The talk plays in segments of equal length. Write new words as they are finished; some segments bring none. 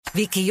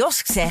Wie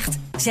kiosk zegt,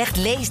 zegt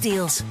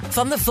leesdeals.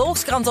 Van de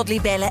Volkskrant tot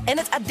Libellen en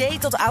het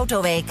AD tot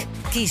Autoweek.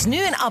 Kies nu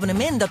een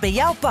abonnement dat bij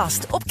jou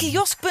past op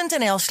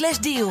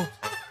kiosk.nl/deal.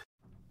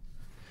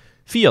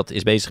 Fiat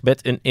is bezig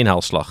met een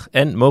inhaalslag.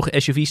 En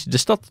mogen SUV's de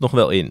stad nog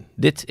wel in?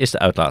 Dit is de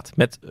Uitlaat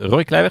met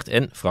Roy Kluijwert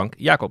en Frank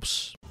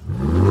Jacobs.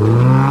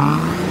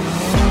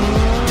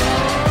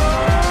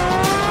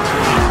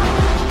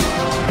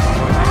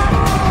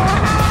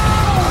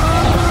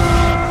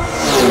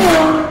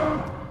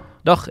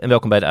 Dag en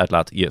welkom bij de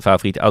Uitlaat, je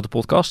favoriete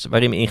autopodcast,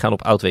 waarin we ingaan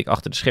op Autoweek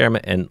achter de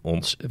schermen en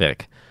ons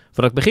werk.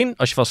 Voordat ik begin,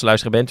 als je vaste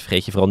luisteraar bent,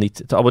 vergeet je vooral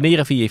niet te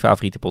abonneren via je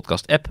favoriete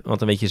podcast-app, want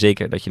dan weet je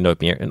zeker dat je nooit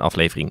meer een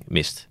aflevering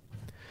mist.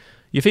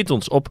 Je vindt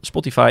ons op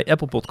Spotify,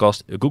 Apple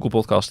Podcast, Google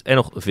Podcast en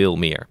nog veel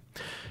meer.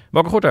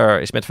 Marco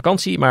Gorter is met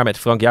vakantie, maar met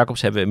Frank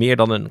Jacobs hebben we meer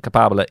dan een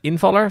capabele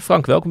invaller.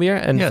 Frank, welkom weer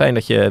en fijn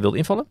dat je wilt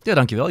invallen. Ja,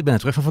 dankjewel. Ik ben net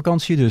terug van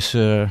vakantie, dus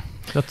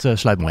dat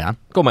sluit mooi aan.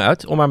 Kom maar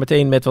uit, om maar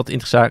meteen met wat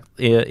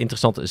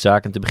interessante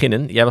zaken te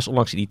beginnen. Jij was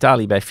onlangs in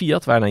Italië bij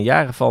Fiat, waar na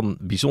jaren van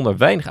bijzonder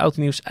weinig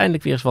autonieuws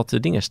eindelijk weer eens wat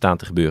dingen staan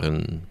te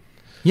gebeuren.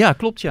 Ja,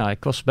 klopt. Ja.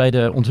 Ik was bij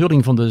de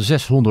onthulling van de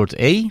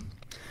 600e.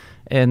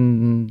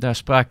 En daar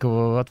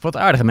spraken we wat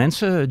aardige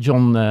mensen.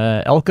 John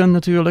Elkann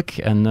natuurlijk.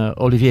 En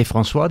Olivier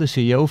François, de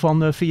CEO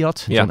van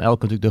Fiat. Ja. John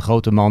Elkann natuurlijk de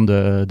grote man,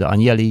 de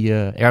Agnelli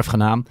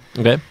erfgenaam.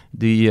 Okay.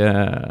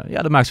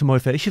 Daar maakt ze een mooi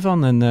feestje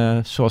van.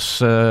 En zoals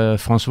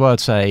François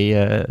het zei,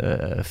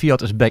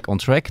 Fiat is back on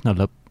track. Nou,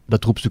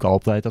 dat roept ze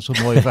natuurlijk altijd, dat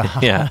soort mooie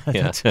verhalen.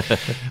 Ja.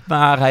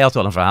 Maar hij had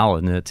wel een verhaal.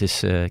 En het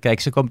is, kijk,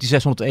 ze komt die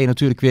 601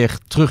 natuurlijk weer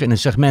terug in een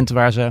segment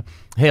waar ze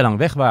heel lang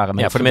weg waren.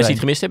 Ja, voor de mensen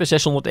die het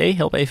gemist hebben, 600e,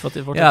 help even,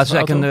 wat wordt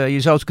het? Ja, je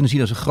zou het kunnen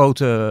zien als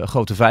een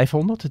grote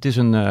 500. Het is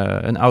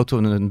een auto,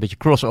 een beetje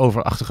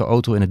crossover-achtige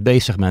auto in het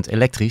B-segment,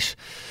 elektrisch.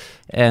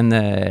 En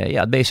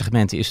het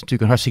B-segment is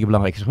natuurlijk een hartstikke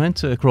belangrijk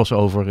segment,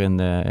 crossover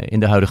in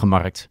de huidige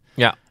markt.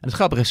 Ja. En het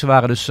grappige is, ze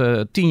waren dus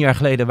 10 jaar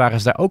geleden waren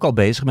ze daar ook al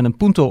bezig met een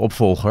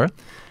Punto-opvolger.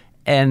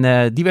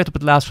 En die werd op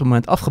het laatste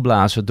moment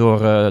afgeblazen door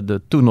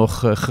de toen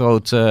nog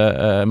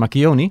grote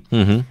Macchioni.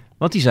 Mm-hmm.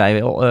 Want die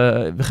zei,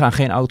 we gaan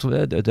geen auto...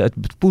 Het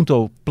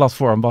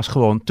Punto-platform was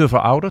gewoon te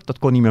verouderd. Dat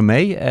kon niet meer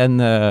mee. En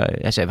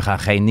hij zei, we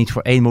gaan niet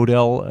voor één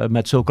model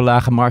met zulke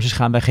lage marges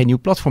gaan wij geen nieuw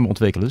platform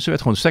ontwikkelen. Dus er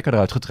werd gewoon de stekker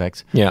eruit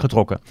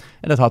getrokken.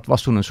 En dat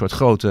was toen een soort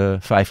grote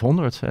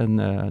 500.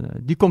 En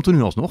die komt er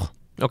nu alsnog.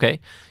 Oké.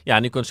 Ja,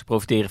 nu kunnen ze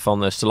profiteren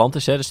van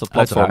Stellantis. Hè? Dus dat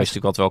platform is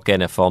natuurlijk wat we wel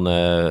kennen van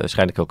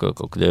waarschijnlijk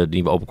ook de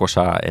nieuwe Opel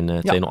Corsa en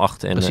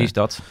 208. En, precies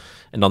dat.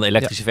 En dan de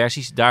elektrische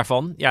versies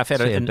daarvan. Ja,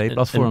 verder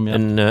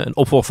een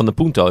opvolger van de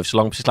Punto heeft zo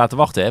lang precies laten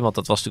wachten. Hè? Want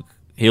dat was natuurlijk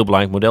een heel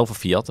belangrijk model voor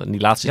Fiat. En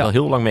die laatste is al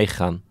heel lang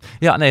meegegaan.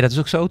 Ja, nee, dat is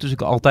ook zo. Het is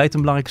ook altijd een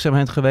belangrijk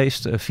segment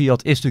geweest.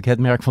 Fiat is natuurlijk het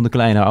merk van de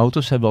kleine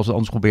auto's. Hebben we al eens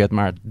anders geprobeerd,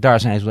 maar daar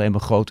zijn ze wel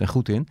helemaal groot en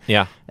goed in.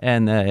 Ja.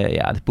 En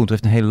de Punto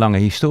heeft een hele lange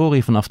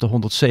historie. Vanaf de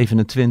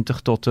 127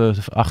 tot de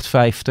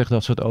 850,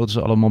 dat soort auto's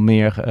allemaal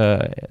meer.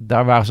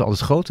 Daar waren ze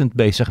altijd groot in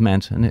het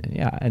B-segment.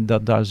 En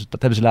dat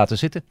hebben ze laten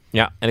zitten.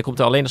 Ja, en dan komt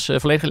er alleen als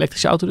volledig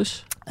elektrische auto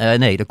dus?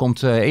 Nee, er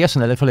komt eerst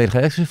een volledige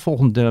elektrische.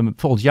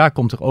 Volgend jaar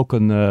komt er ook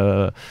een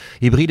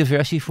hybride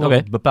versie voor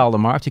een bepaalde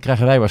markt. Die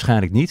krijgen wij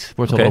waarschijnlijk niet.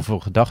 Wordt er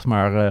over gedacht,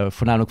 maar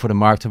voornamelijk voor de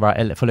markten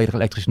waar volledig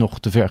elektrisch nog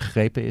te ver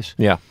gegrepen is.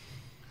 Ja.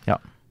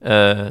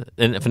 En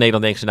van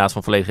Nederland denken ze inderdaad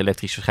van volledig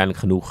elektrisch waarschijnlijk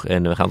genoeg.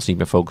 En we gaan ons niet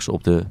meer focussen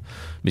op de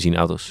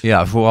benzineauto's.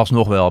 Ja,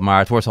 vooralsnog wel. Maar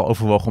het wordt al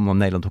overwogen om dan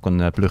Nederland ook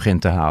een plug-in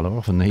te halen.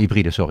 Of een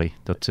hybride, sorry.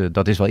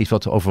 Dat is wel iets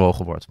wat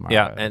overwogen wordt. Maar,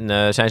 ja, en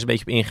zijn ze een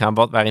beetje op ingegaan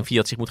waarin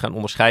Fiat zich moet gaan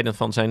onderscheiden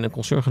van zijn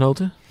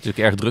concerngenoten? Het is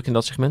natuurlijk erg druk in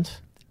dat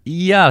segment.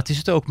 Ja, het is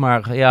het ook,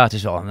 maar het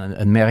is wel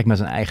een merk met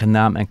een eigen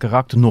naam en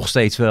karakter, nog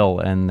steeds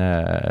wel. En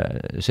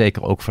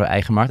zeker ook voor de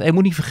eigen markt. En je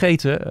moet niet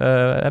vergeten,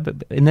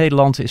 in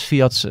Nederland is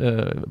Fiat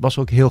was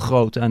ook heel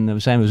groot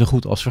en zijn we zo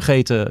goed als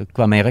vergeten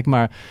qua merk.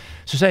 Maar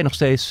ze zijn nog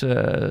steeds,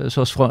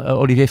 zoals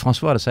Olivier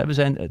François dat zei, we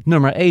zijn het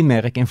nummer 1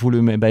 merk in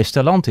volume bij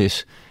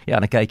Stellantis. Ja,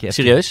 dan kijk je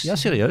even. Serieus? Ja,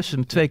 serieus.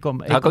 Had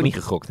ik ook niet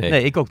gegokt.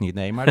 Nee, ik ook niet.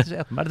 Nee, maar dat is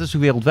echt. Maar dat is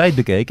ook wereldwijd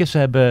bekeken. Ze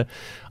hebben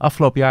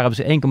afgelopen jaar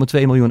 1,2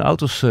 miljoen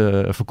auto's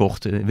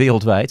verkocht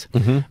wereldwijd,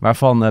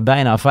 waarvan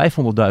bijna 500.000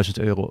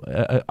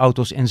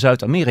 auto's in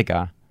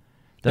Zuid-Amerika.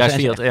 Daar is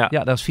Fiat, ja.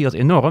 Ja, daar is Fiat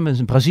enorm. En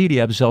in Brazilië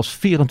hebben ze zelfs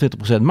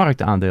 24%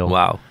 marktaandeel.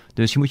 Wauw.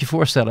 Dus je moet je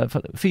voorstellen,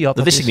 Fiat...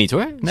 Dat wist ik niet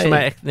hoor. Nee,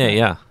 mij echt, nee,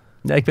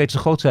 ik weet dat ze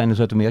groot zijn in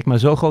Zuid-Amerika, maar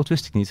zo groot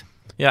wist ik niet.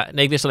 Ja,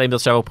 nee, ik wist alleen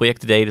dat zij wel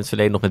projecten deden in het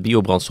verleden nog met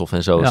biobrandstof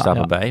en zo staan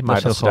erbij.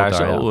 Maar dat ze daar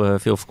zo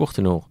veel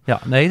verkochten nog. Ja,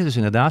 nee, dat is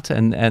inderdaad.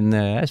 En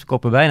ze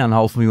kopen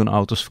bijna 500.000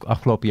 auto's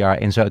afgelopen jaar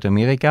in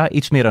Zuid-Amerika.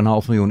 Iets meer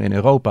dan 500.000 in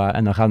Europa.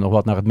 En dan gaan nog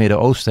wat naar het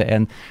Midden-Oosten.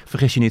 En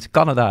vergis je niet,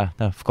 Canada,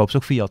 daar verkoopt ze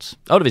ook Fiat.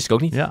 Oh, dat wist ik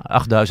ook niet.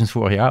 Ja, 8.000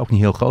 vorig jaar. Ook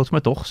niet heel groot,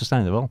 maar toch, ze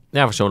staan er wel.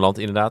 Ja, voor zo'n land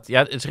inderdaad. Ja,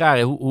 het is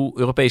raar hoe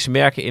Europese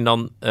merken in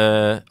dan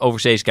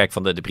overzees, kijk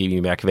van de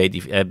premium merken, weet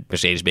die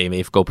Mercedes, BMW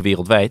verkopen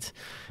wereldwijd.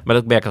 Maar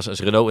dat merk als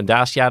Renault en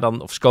Dacia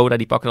dan, of Skoda,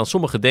 die pakken dan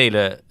sommige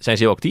delen, zijn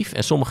ze heel actief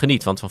en sommige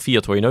niet. Want van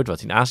Fiat hoor je nooit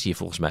wat in Azië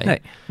volgens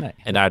mij. Nee.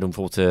 En daar doen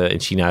bijvoorbeeld in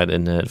China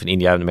of in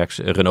India, de merk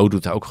Renault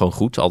doet het ook gewoon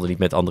goed, al dan niet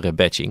met andere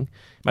badging.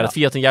 Maar dat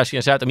Fiat en juist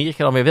in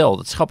Zuid-Amerika dan weer wel.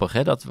 Dat is grappig,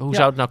 hè? Hoe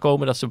zou het nou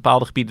komen dat ze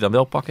bepaalde gebieden dan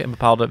wel pakken en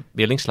bepaalde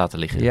weer links laten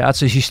liggen? Ja,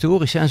 het is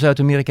historisch. In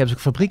Zuid-Amerika hebben ze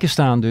ook fabrieken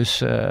staan. Dus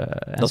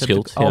dat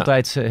scheelt.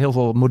 Altijd heel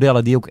veel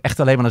modellen die ook echt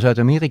alleen maar naar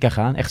Zuid-Amerika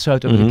gaan. Echt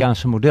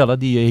Zuid-Amerikaanse modellen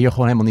die je hier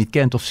gewoon helemaal niet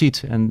kent of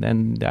ziet. En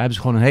daar hebben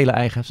ze gewoon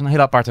een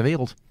hele aparte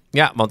wereld.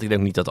 Ja, want ik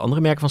denk niet dat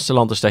andere merken van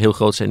Stellantis daar heel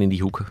groot zijn in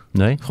die hoeken.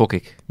 Nee. Gok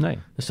ik. Nee.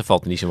 Dus daar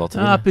valt er niet zo wat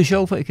in.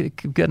 Peugeot,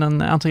 ik ben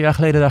een aantal jaar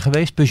geleden daar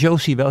geweest.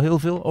 Peugeot zie je wel heel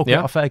veel. Ook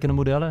wel afwijkende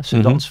modellen.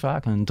 Sedans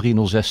vaak. Een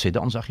 306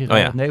 sedan zag je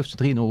rijden. Nee, of de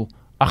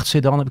 308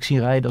 sedan heb ik zien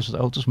rijden. Dat soort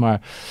auto's.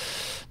 Maar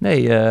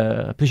nee,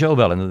 Peugeot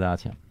wel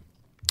inderdaad, ja.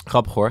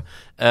 Grappig hoor.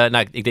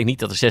 Ik denk niet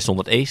dat de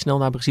 600e snel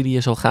naar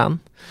Brazilië zal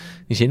gaan.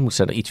 In die zin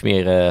moeten ze er iets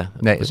meer...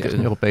 nee, het is echt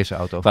een Europese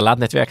auto. Qua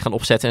laadnetwerk gaan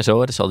opzetten en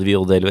zo. Dat zal de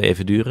werelddelen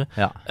even duren.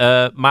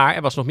 Ja. Maar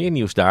er was nog meer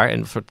nieuws daar.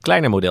 En voor het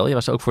kleiner model, je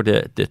was ook voor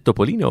de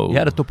Topolino.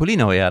 Ja, de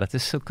Topolino, ja. Dat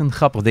is ook een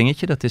grappig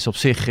dingetje. Dat is op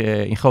zich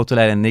in grote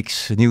lijnen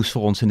niks nieuws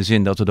voor ons. In de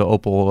zin dat we de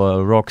Opel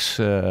Rocks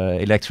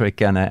Electric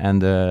kennen en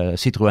de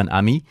Citroën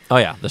Ami. Oh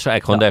ja, dat is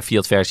eigenlijk gewoon de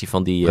Fiat-versie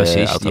van die Precies,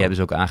 auto. die hebben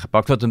ze ook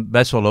aangepakt. Wat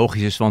best wel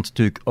logisch is, want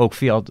natuurlijk ook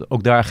Fiat,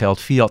 ook daar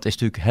geldt. Fiat is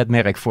natuurlijk het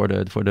merk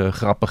voor de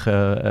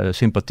grappige,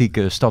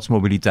 sympathieke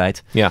stadsmobiliteit.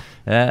 Ja.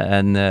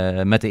 En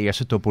met de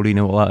eerste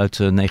Topolino al uit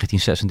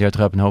 1936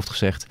 heb ik in mijn hoofd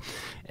gezegd.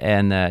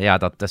 En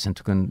dat is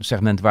natuurlijk een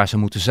segment waar ze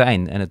moeten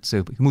zijn. En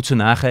ik moet ze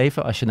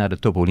nageven, als je naar de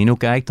Topolino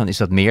kijkt, dan is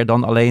dat meer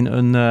dan alleen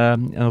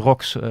een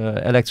Rox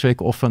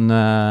Electric of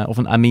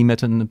een Ami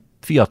met een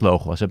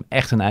Fiat-logo. Ze hebben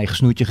echt een eigen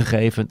snoetje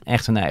gegeven,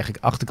 echt een eigen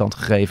achterkant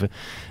gegeven.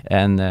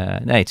 En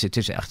het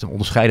is echt een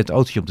onderscheidend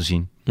autootje om te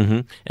zien.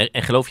 Mm-hmm.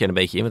 En geloof jij er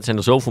een beetje in? Want er zijn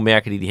er zoveel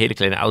merken die hele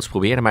kleine auto's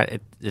proberen, maar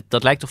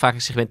dat lijkt toch vaak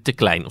een segment te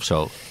klein of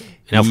zo?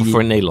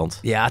 Voor Nederland.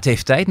 Ja, het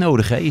heeft tijd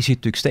nodig. Hè? Je ziet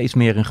natuurlijk steeds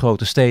meer in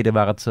grote steden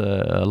waar het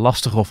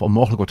lastig of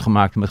onmogelijk wordt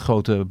gemaakt om met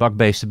grote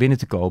bakbeesten binnen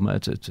te komen.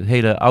 Het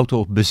hele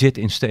autobezit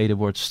in steden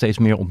wordt steeds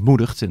meer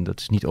ontmoedigd. En dat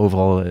is niet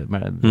overal,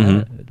 maar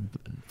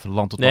van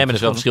land tot land. Nee, maar er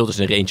is wel verschil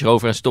tussen een Range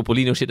Rover en een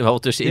Topolino zit er wel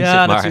tussenin.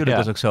 Ja, natuurlijk,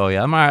 dat is ook zo.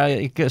 Ja. Maar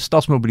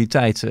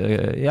stadsmobiliteit,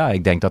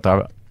 ik denk dat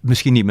daar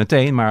misschien niet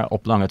meteen, maar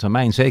op lange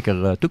termijn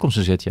zeker toekomst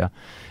in zit, ja.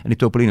 En die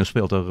Topolino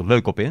speelt er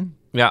leuk op in.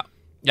 Ja.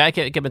 Ja, ik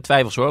heb mijn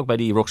twijfels hoor, ook bij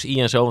die Rox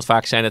E en zo. Want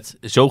vaak zijn het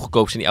zo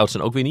goedkoop zijn die auto's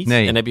dan ook weer niet. Nee.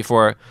 En dan heb je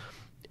voor,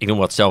 ik noem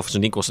wat zelf,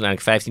 zo'n ding kost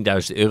eigenlijk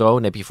 €15.000. En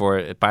dan heb je voor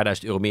een paar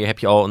duizend euro meer, heb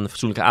je al een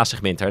fatsoenlijke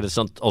A-segment. Dat is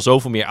dan al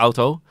zoveel meer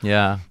auto.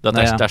 Ja.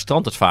 Daar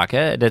strandt het vaak.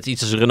 Hè? Dat is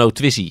iets als een Renault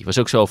Twizy. Was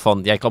ook zo van,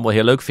 ja, ik kan wel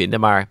heel leuk vinden,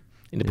 maar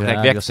in de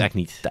praktijk werkt het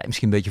eigenlijk niet. Tijd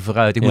misschien een beetje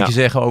vooruit. Ik moet je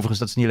zeggen, overigens,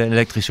 dat is niet alleen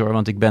elektrisch hoor.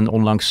 Want ik ben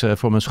onlangs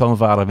voor mijn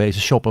schoonvader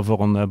wezen shoppen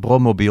voor een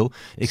brommobiel.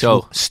 Ik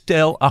sloeg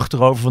stijl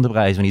achterover van de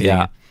prijs van die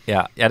dingen.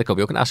 Ja, daar koop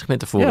je ook een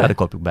A-segment ervoor. Ja, hè? daar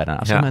koop ik bijna een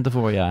A-segment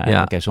ervoor, ja. En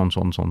dan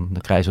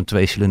krijg je zo'n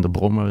 2-cilinder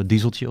brom,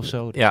 dieseltje of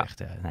zo. Dat is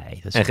echt,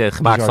 dat is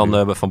gemaakt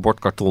van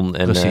bordkarton.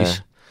 En,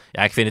 precies.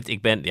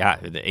 Ik ben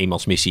de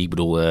eenmansmissie. Ik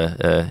bedoel,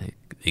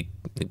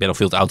 ik ben nog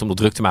veel te oud om nog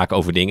druk te maken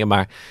over dingen.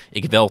 Maar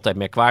ik heb wel altijd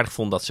merkwaardig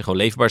gevonden dat ze gewoon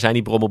leefbaar zijn,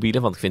 die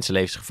brommobielen. Want ik vind ze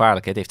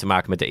levensgevaarlijk. Het heeft te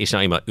maken met, er is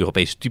nou eenmaal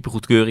Europese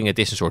typegoedkeuring. Het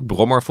is een soort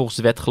brommer volgens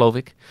de wet, geloof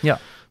ik. Ja.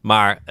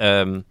 Maar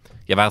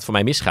waar het voor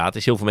mij misgaat,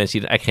 is heel veel mensen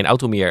die er eigenlijk geen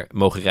auto meer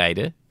mogen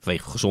rijden,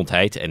 vanwege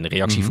gezondheid en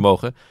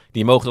reactievermogen,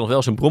 die mogen dan nog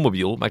wel zo'n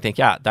brommobiel. Maar ik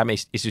denk, daarmee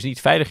is het dus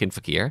niet veilig in het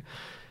verkeer.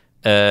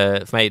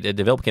 Voor mij,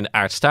 de welbekende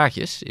Aart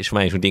Staartjes is voor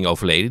mij zo'n ding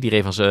overleden. Die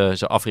reed van zijn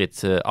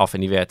afrit af en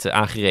die werd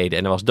aangereden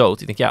en hij was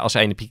dood. Ik denk, als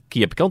hij in de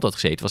Kia Picanto had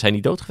gezeten, was hij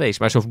niet dood geweest.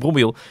 Maar zo'n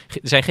brommobiel, er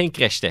zijn geen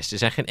crashtests. Er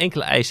zijn geen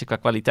enkele eisen qua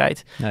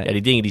kwaliteit. Nee. Ja,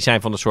 die dingen die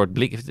zijn van een soort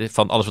blik,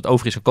 van alles wat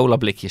over is van cola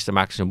blikjes, daar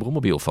maken ze een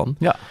brommobiel van.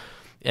 Ja.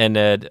 En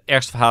de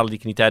ergste verhalen die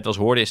ik in die tijd wel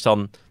eens hoorde is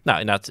dan,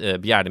 inderdaad,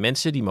 bejaarde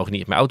mensen, die mogen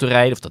niet met auto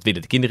rijden, of dat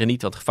willen de kinderen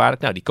niet, want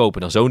gevaarlijk. Nou, die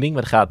kopen dan zo'n ding,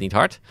 maar dat gaat niet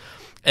hard.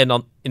 En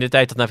dan in de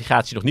tijd dat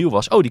navigatie nog nieuw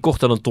was, die kocht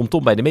dan een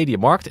TomTom bij de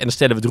Mediamarkt. En dan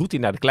stellen we de route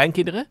in naar de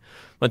kleinkinderen,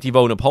 want die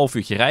wonen op een half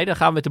uurtje rijden. Dan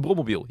gaan we met de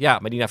brommobiel. Ja,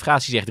 maar die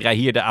navigatie zegt, rij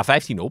hier de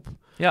A15 op.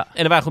 Ja.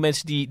 En er waren gewoon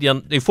mensen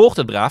die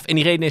volgden het braaf. En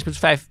die reden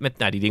ineens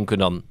die dingen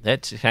kunnen dan,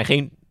 het zijn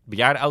geen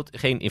bejaarde auto,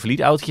 geen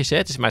invalide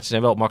autootjes, maar ze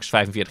zijn wel max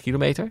 45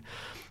 kilometer.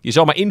 Je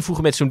zal maar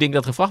invoegen met zo'n ding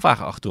dat er een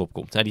vrachtwagen achterop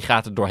komt. Die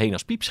gaat er doorheen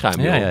als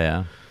piepschuim.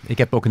 Ja. Ik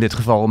heb ook in dit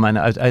geval, mijn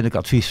uiteindelijk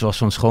advies was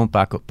van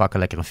schoonpakken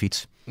lekker een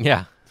fiets. Ja.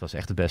 Het was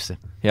echt de beste.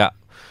 Ja.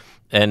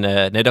 En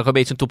dan kan je een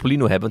beetje een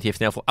Topolino hebben, want die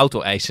heeft heel veel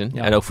auto-eisen.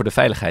 Ja. En ook voor de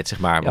veiligheid, zeg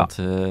maar. Ja, want,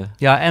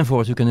 en voor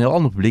natuurlijk een heel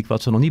ander publiek,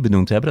 wat ze nog niet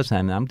benoemd hebben. Dat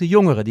zijn namelijk de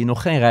jongeren die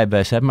nog geen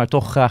rijbewijs hebben, maar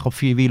toch graag op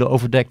 4 wielen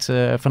overdekt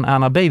van A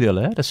naar B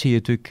willen. Hè? Dat zie je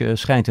natuurlijk,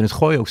 schijnt in het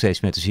Gooi ook steeds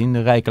meer te zien.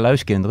 De rijke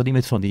luiskinderen die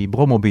met van die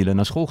brommobielen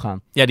naar school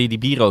gaan. Ja, die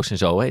biro's en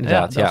zo, hè,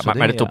 inderdaad. Ja,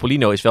 maar de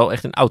Topolino is wel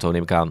echt een auto,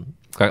 neem ik aan.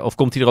 Of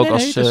komt hij er ook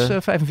als... Nee, dat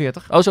is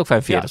 45. Oh, is ook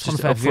 45.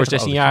 Ja, dus voor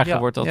 16-jarigen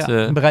wordt dat...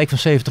 Een bereik van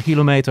 70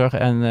 kilometer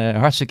en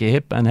hartstikke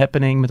hip en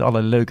happening met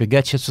alle leuke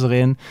gadgets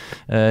erin.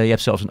 Je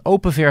hebt zelfs een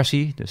open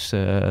versie. Dus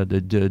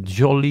de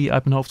Jolly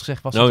uit mijn hoofd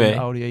gezegd was dat in de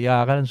oude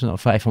jaren. Dus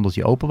 500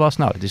 die open was.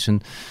 Nou, het is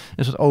een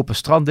soort open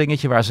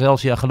stranddingetje waar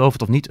zelfs, geloof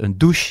het of niet, een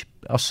douche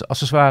als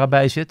accessoire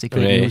bij zit. Ik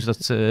weet niet hoe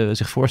ze dat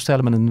zich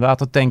voorstellen met een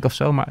watertank of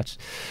zo. Maar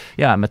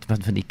met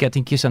van die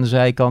kettingjes aan de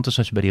zijkanten.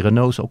 Zoals je bij die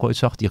Renaults ook ooit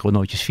zag. Die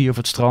Renaultjes 4 voor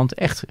het strand.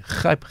 Echt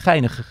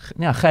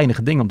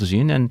geinige dingen om te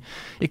zien. En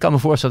ik kan me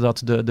voorstellen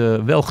dat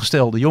de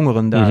welgestelde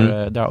jongeren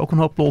daar ook een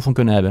hoop lol van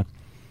kunnen hebben.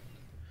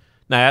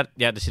 Nou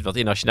ja, er zit wat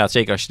in.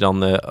 Zeker als je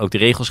dan ook de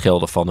regels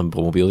gelden van een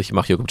brommobiel. Dat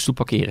mag je ook op de stoep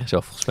parkeren, zo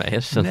volgens mij.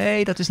 Hè?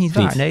 Nee, dat is niet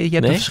waar. Nee, je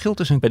hebt een verschil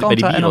tussen een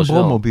Kanta en een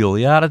brommobiel.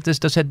 Ja,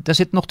 daar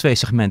zit nog 2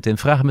 segmenten in.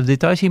 Vraag me de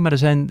details hier, maar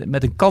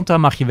met een Kanta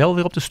mag je wel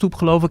weer op de stoep,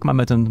 geloof ik. Maar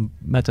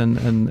met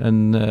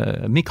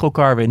een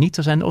microcar weer niet.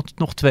 Er zijn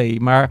nog 2,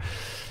 maar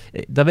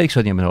daar weet ik zo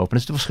niet meer mijn hoofd. Dat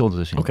is de verschil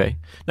tussen. Oké.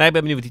 Nou, ik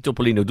ben benieuwd wat die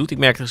Topolino doet. Ik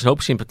merk er is een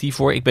hoop sympathie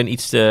voor. Ik ben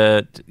iets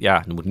te,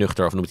 noem het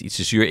nuchter of noem het iets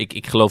te zuur.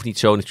 Ik geloof niet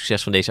zo in het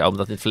succes van deze auto.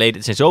 Dat in het verleden,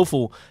 er zijn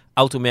zoveel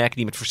automerken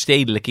die met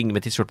verstedelijking,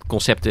 met dit soort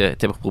concepten het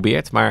hebben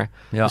geprobeerd. Maar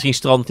misschien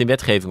strandt het in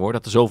wetgeving, hoor.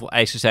 Dat er zoveel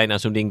eisen zijn aan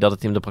zo'n ding dat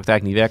het in de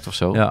praktijk niet werkt of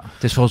zo. Ja,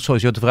 het is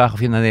sowieso de vraag of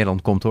je naar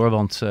Nederland komt, hoor.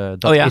 Want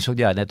dat is ook,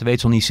 dat weet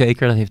ze nog niet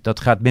zeker. Dat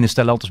gaat binnen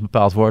Stellantis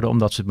bepaald worden,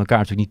 omdat ze elkaar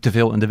natuurlijk niet te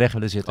veel in de weg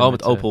willen zitten.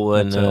 Met Opel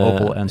en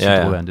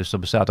Citroën. Ja. Dus er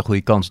bestaat een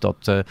goede kans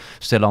dat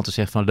Stellantis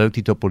zegt van leuk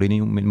die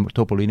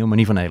Topolino, maar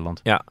niet van Nederland.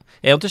 Ja,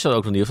 ondertussen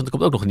ook nog nieuws, want er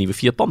komt ook nog een nieuwe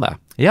Fiat Panda.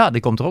 Ja,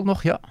 die komt er ook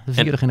nog, de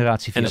 4e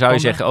generatie Fiat En dan zou je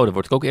zeggen, dan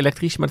wordt het ook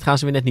elektrisch, maar dat gaan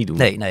ze weer net niet doen.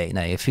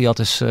 Nee.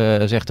 Fiat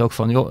zegt ook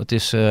van, het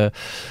is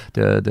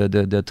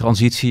de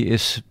transitie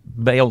is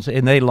bij ons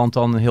in Nederland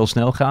dan heel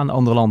snel gaan,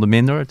 andere landen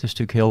minder. Het is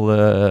natuurlijk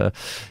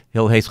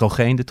heel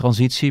heterogeen, de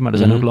transitie, maar er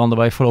zijn ook landen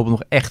waar je voorlopig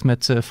nog echt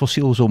met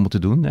fossiel zou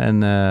moeten doen. En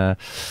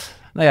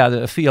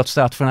de Fiat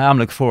staat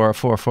voornamelijk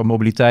voor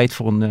mobiliteit,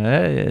 voor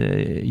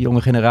een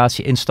jonge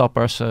generatie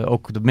instappers,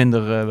 ook de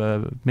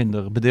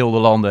minder bedeelde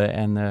landen.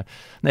 En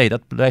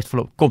dat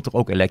komt er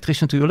ook elektrisch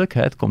natuurlijk.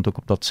 Hè. Het komt ook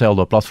op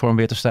datzelfde platform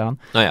weer te staan.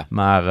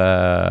 Maar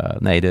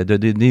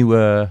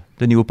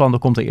de nieuwe Panda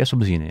komt er eerst op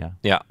benzine, ja.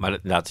 Ja, maar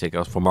inderdaad, zeker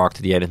als voor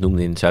markten die jij net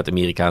noemde in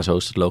Zuid-Amerika en zo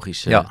is het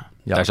logisch.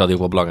 Daar zal die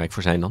ook wel belangrijk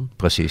voor zijn dan.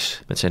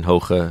 Precies. Met zijn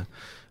hoge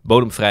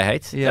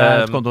bodemvrijheid. Ja,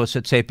 het komt door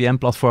het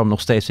CPM-platform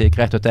nog steeds.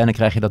 Uiteindelijk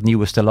krijg je dat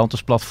nieuwe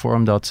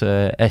Stellantis-platform, dat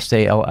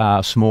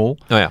STLA Small.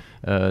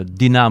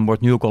 Die naam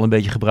wordt nu ook al een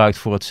beetje gebruikt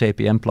voor het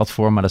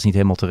CPM-platform, maar dat is niet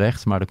helemaal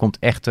terecht. Maar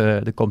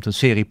er komt een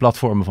serie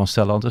platformen van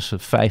Stellantis.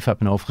 5 heb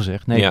ik in hoofd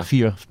gezegd.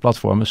 4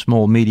 platformen.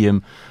 Small,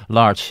 medium,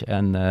 large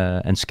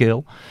en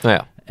scale.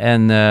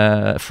 En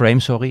frame,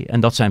 sorry. En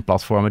dat zijn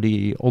platformen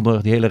die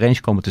onder die hele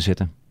range komen te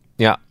zitten.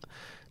 Ja.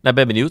 Nou,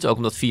 ben benieuwd. Ook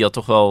omdat Fiat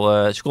toch wel...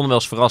 ze konden wel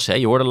eens verrassen. Hè?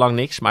 Je hoorde lang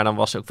niks. Maar dan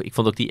was ook... Ik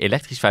vond ook die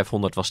elektrisch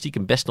 500 was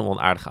stiekem best nog wel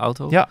een aardige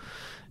auto. Ja.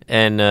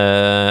 En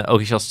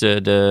ook iets als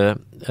de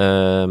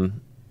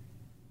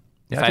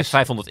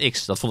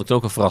 500X. Dat vond ik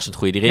ook een verrassend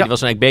goede. Die was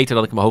eigenlijk beter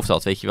dan ik in mijn hoofd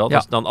had, weet je wel.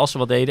 Dus dan als ze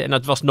wat deden. En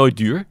het was nooit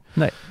duur.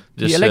 Nee.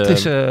 Dus,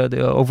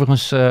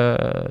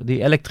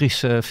 die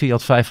elektrische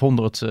Fiat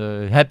 500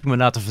 heb ik me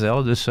laten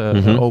vertellen. Dus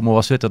Omo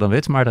was witter dan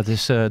wit. Maar dat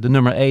is de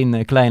nummer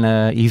 1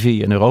 kleine EV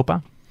in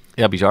Europa.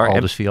 Ja, bizar. Al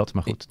dus Fiat,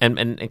 maar goed. En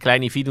een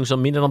kleine EV doen ze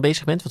dan minder dan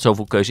bezig bent? Want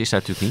zoveel keuze is daar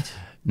natuurlijk niet.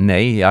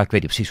 Nee, ik weet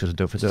niet precies wat ze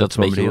durven te dat is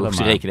een beetje hoe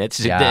ze rekenen. Het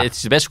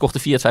is de best verkochte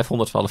Fiat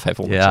 500 van alle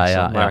 500.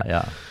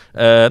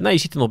 Je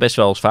ziet het nog best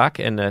wel eens vaak.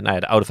 En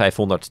de oude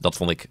 500, dat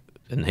vond ik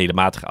een hele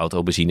matige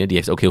auto. Benzine, die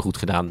heeft ook heel goed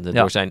gedaan.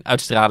 Door zijn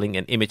uitstraling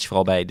en image,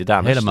 vooral bij de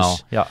dames. Helemaal,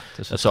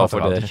 dus dat zal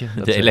voor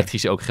de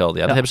elektrische ook gelden.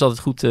 Dat hebben ze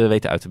altijd goed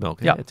weten uit te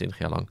melken. 20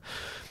 jaar lang.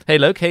 Heel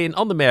leuk. Een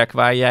ander merk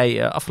waar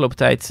jij afgelopen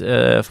tijd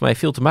voor mij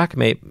veel te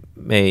maken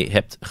mee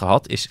hebt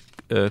gehad, is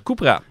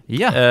Cupra.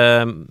 Ja.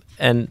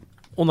 En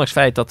ondanks het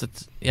feit dat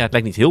het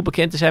lijkt niet heel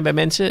bekend te zijn bij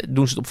mensen,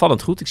 doen ze het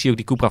opvallend goed. Ik zie ook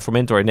die Cupra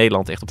Formentor in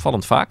Nederland echt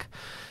opvallend vaak.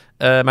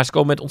 Maar ze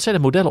komen met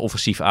ontzettend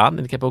modellenoffensief aan.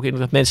 En ik heb ook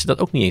indruk dat mensen dat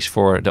ook niet eens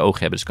voor de ogen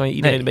hebben. Dus kan je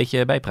iedereen een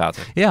beetje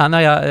bijpraten. Ja,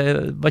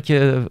 wat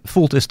je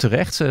voelt is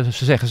terecht. Ze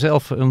zeggen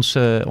zelf,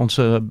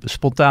 onze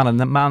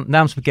spontane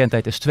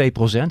naamsbekendheid is 2%.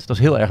 Dat is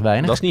heel erg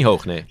weinig. Dat is niet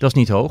hoog, nee. Dat is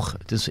niet hoog.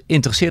 Het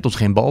interesseert ons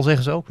geen bal,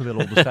 zeggen ze ook. We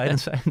willen onderscheidend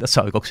zijn. Dat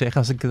zou ik ook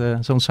zeggen als ik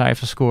zo'n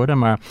cijfer scoorde.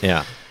 Maar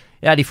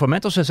ja, die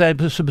Formentos,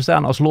 ze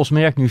bestaan als los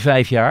merk nu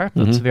 5 jaar.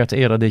 Dat werd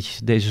eerder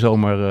deze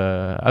zomer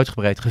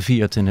uitgebreid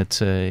gevierd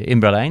in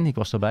Berlijn. Ik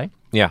was daarbij.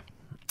 Ja.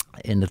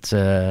 In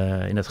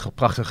het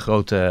prachtig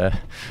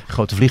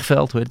grote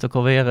vliegveld, hoe heet het ook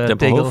alweer?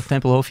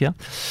 Tempelhof, ja.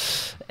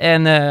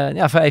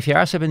 En 5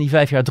 jaar. Ze hebben in die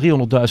 5 jaar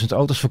 300.000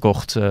 auto's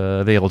verkocht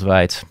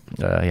wereldwijd.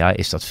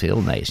 Is dat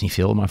veel? Nee, is niet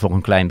veel. Maar voor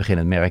een klein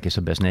beginnend merk is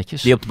dat best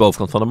netjes. Die op de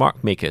bovenkant van de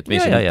markt mikken.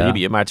 Tenminste in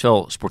Libië. Maar het is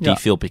wel sportief,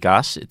 veel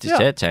pK's.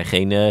 Het zijn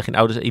geen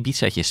oude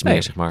Ibiza-tjes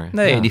meer, zeg maar.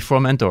 Nee, die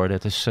Formentor,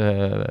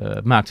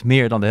 maakt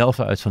meer dan de helft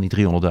uit van die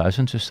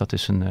 300.000. Dus dat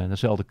is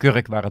wel de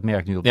kurk waar het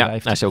merk nu op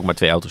drijft. Er zijn ook maar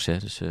 2 auto's. Hè.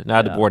 Dus, de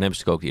Born hebben ze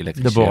natuurlijk ook die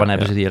elektrische. De Born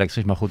hebben ze die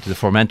elektrisch. Maar goed, de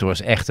Formentor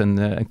is echt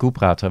een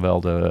Cupra. Terwijl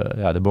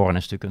de Born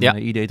is natuurlijk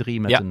een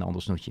ID3 met een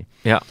ander snoetje.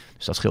 autootje. Ja.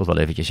 Dus dat scheelt wel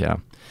eventjes, ja.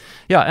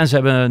 Ja, en ze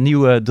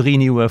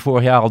hebben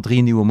vorig jaar al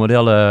 3 nieuwe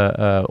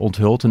modellen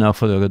onthuld. En ook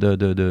voor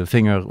de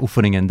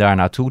vingeroefeningen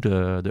daarnaartoe.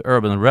 De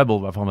Urban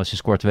Rebel, waarvan we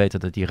sinds kort weten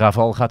dat die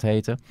Raval gaat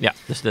heten. Ja,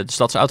 dus de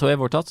stadsauto hè,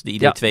 wordt dat. De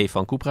ID2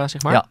 van Cupra,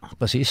 zeg maar. Ja,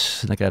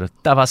 precies. Dan krijg je de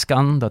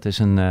Tavascan. Dat is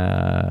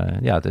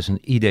een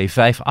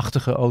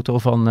ID5-achtige auto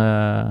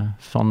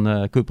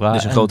van Cupra.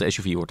 Dus een grote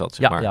SUV wordt dat,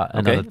 zeg maar. Ja,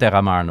 en dan de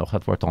Terramar nog.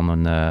 Dat wordt dan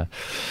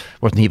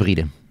een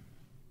hybride.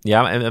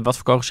 Ja, en wat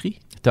voor carrosserie?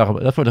 Dat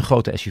wordt een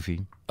grote SUV.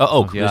 Oh,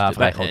 ook. Ja, dus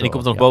vrij groot. en die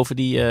komt nog boven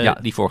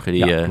die vorige.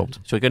 Ja, klopt.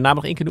 Zal ik de naam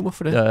nog één keer noemen?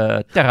 Voor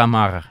de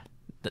Terramar.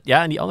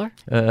 Ja, en die ander?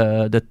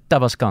 De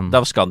Tavascan.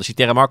 Tavascan. Dus die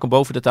Terramar komt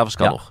boven de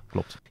Tavascan nog.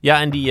 Klopt.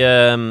 Ja, en die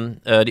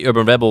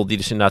Urban Rebel, die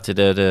dus inderdaad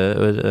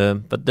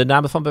de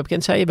naam van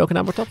bekend zei je? Welke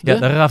naam wordt dat? Ja,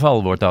 de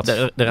Raval wordt dat.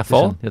 De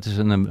Raval? Dat is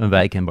een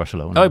wijk in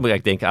Barcelona. Oh, ik moet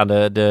eigenlijk denken aan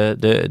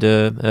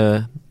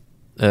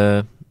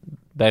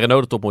bij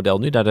Renault de topmodel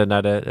nu,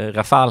 naar de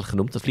Rafale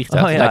genoemd. Dat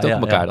vliegtuig lijkt ook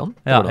op elkaar dan.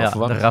 Ja,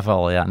 de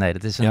Raval, ja. Nee,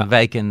 dat is een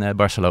wijk in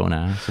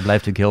Barcelona. Ze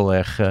blijft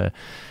natuurlijk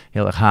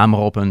heel erg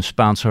hameren op hun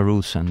Spaanse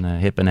roots en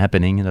hip en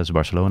happening. Dat is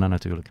Barcelona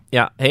natuurlijk.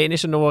 Ja, en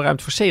is er nog wel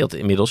ruimte voor Seat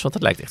inmiddels? Want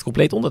dat lijkt echt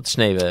compleet onder te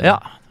sneeuwen.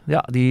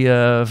 Ja, die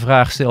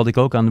vraag stelde ik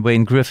ook aan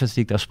Wayne Griffith,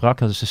 die ik daar sprak.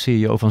 Dat is de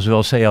CEO van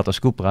zowel Seat als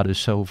Cupra,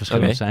 dus zo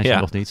verschillend zijn ze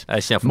nog niet. Hij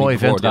is Mooie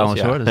vent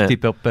trouwens hoor. Dat is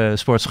type op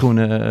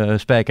sportschoenen,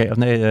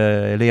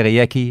 leren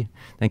jackie.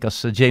 Ik denk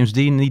als James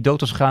Dean niet dood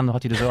was gegaan, dan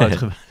had hij er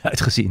zo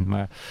uitgezien.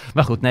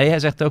 Maar goed, nee, hij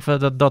zegt ook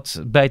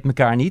dat bijt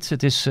elkaar niet.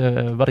 Het is,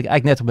 wat ik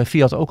eigenlijk net bij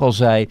Fiat ook al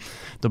zei,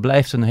 er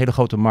blijft een hele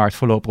grote markt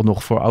voorlopig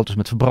nog voor auto's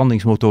met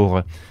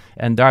verbrandingsmotoren.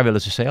 En daar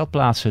willen ze Seat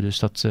plaatsen, dus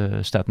dat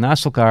staat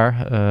naast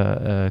elkaar.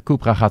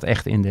 Cupra gaat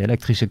echt in de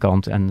elektrische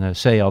kant en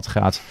Seat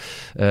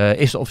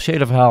is het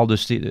officiële verhaal,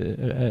 dus die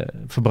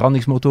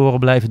verbrandingsmotoren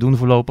blijven doen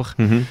voorlopig.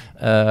 Mm-hmm.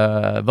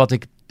 Wat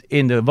ik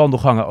in de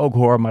wandelgangen ook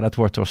hoor, maar dat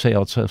wordt door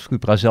Seat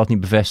Cupra zelf niet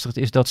bevestigd,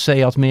 is dat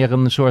Seat meer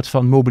een soort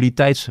van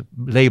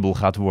mobiliteitslabel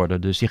gaat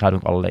worden. Dus die gaat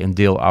ook allerlei in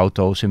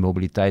deelauto's, in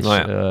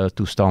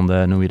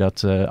mobiliteitstoestanden, noem je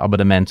dat,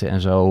 abonnementen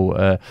en zo,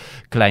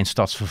 klein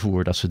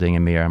stadsvervoer, dat soort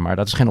dingen meer. Maar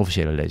dat is geen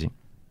officiële lezing.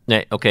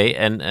 Nee,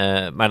 oké.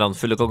 Maar dan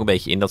vul ik ook een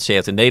beetje in dat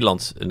Seat in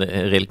Nederland een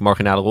redelijk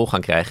marginale rol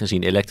gaan krijgen,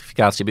 gezien de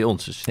elektrificatie bij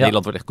ons. Dus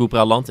Nederland wordt echt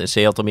Cupra-land en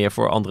Seat dan meer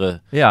voor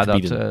andere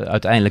gebieden. Ja, dat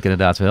uiteindelijk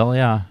inderdaad wel,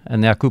 ja.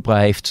 En ja, Cupra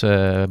heeft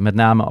met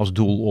name als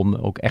doel om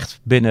ook echt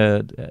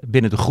binnen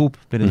de groep,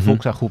 binnen de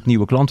Volkswagen-groep,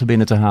 nieuwe klanten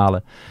binnen te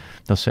halen.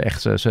 Dat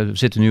ze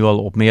zitten nu al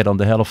op meer dan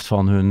de helft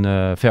van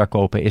hun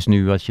verkopen is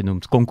nu wat je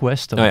noemt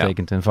Conquest. Dat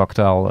betekent in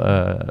vaktaal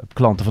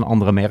klanten van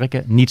andere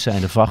merken, niet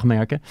zijn de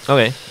vrachtmerken.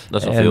 Oké,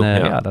 dat is wel veel.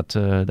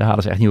 Daar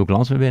halen ze echt nieuwe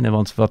klanten mee binnen.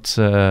 Want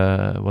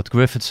wat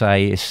Griffith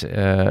zei is,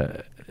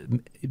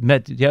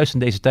 juist in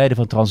deze tijden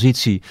van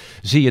transitie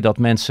zie je dat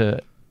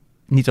mensen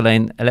niet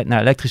alleen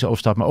naar elektrische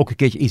overstappen, maar ook een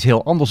keertje iets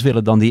heel anders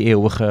willen dan die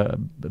eeuwige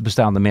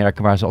bestaande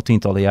merken waar ze al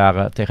tientallen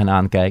jaren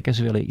tegenaan kijken.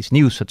 Ze willen iets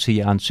nieuws. Dat zie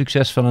je aan het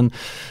succes van een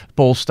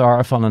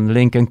Polestar, van een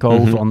Lynk &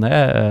 Co, van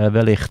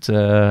wellicht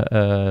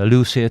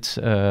Lucid,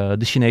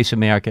 de Chinese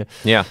merken.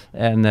 Ja.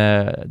 En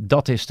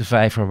dat is de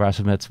vijver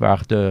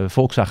waar de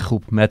Volkswagen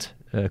groep met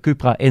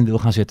Cupra in wil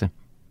gaan zitten.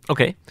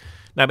 Oké. Nou,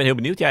 ik ben heel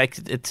benieuwd. Ja,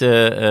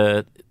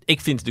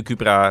 ik vind de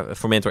Cupra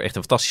Formentor echt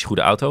een fantastisch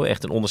goede auto.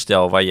 Echt een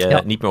onderstel waar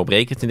je niet meer op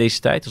rekent in deze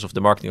tijd. Alsof de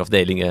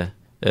marketingafdeling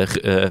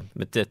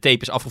met tape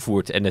is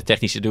afgevoerd en de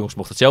technische jongens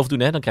mochten het zelf doen.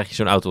 Hè? Dan krijg je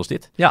zo'n auto als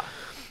dit. Ja.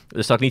 Dus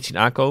dat had ik niet zien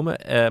aankomen.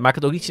 Maar ik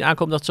had ook niet zien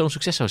aankomen dat het zo'n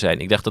succes zou zijn.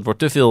 Ik dacht, dat wordt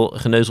te veel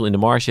geneuzel in de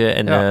marge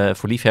en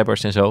voor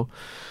liefhebbers en zo.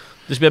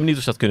 Dus ik ben benieuwd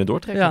of ze dat kunnen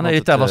doortrekken. Ja, nee,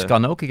 de Tavas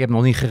kan ook. Ik heb hem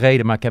nog niet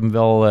gereden, maar ik heb hem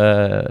wel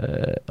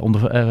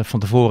van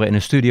tevoren in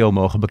een studio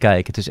mogen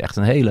bekijken. Het is echt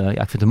ik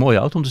vind het een mooie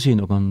auto om te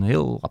zien. Ook een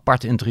heel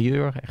apart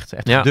interieur. Echt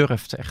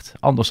gedurfd, echt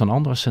anders dan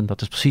anders. En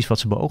dat is precies wat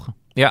ze beogen.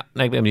 Ja,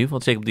 ik ben benieuwd,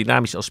 want zeker op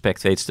dynamisch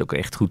aspect weten ze het ook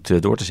echt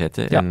goed door te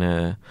zetten. Ja.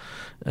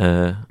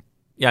 En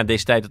in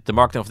deze tijd dat de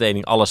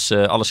marketingafdeling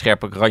alle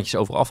scherpe randjes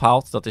overal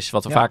afhaalt, dat is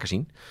wat we vaker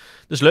zien.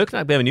 Dus leuk,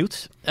 ik ben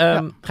benieuwd.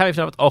 Gaan we even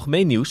naar wat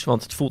algemeen nieuws,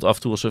 want het voelt af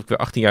en toe alsof ik weer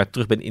 18 jaar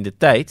terug ben in de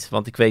tijd.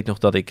 Want ik weet nog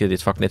dat ik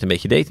dit vak net een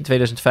beetje deed in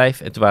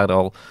 2005. En toen waren er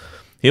al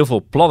heel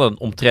veel plannen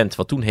omtrent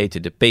wat toen heette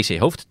de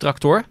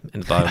PC-hoofdtractor. En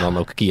dat waren dan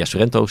ook Kia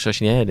Sorento's, zoals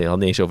je niet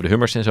hadden eens over de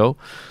Hummers en zo.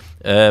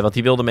 Want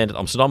die wilde men het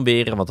Amsterdam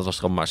weren, want dat was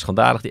gewoon maar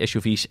schandalig, die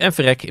SUV's. En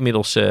verrek,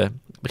 inmiddels beginnen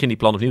die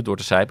plannen opnieuw door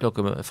te sijpelen.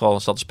 Ook vooral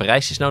een stad als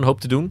Parijs is nou een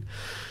hoop te doen.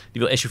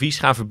 Die wil SUV's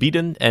gaan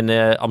verbieden.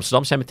 En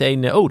Amsterdam zei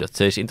meteen, dat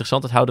is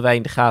interessant, dat houden wij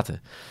in de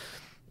gaten.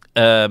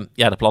 De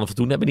plannen van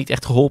toen hebben niet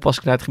echt geholpen als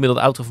ik naar het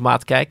gemiddelde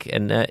autoformaat kijk.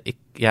 En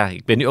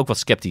ik ben nu ook wat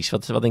sceptisch.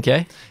 Wat denk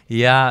jij?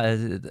 Ja,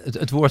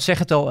 het woord zegt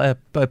het al,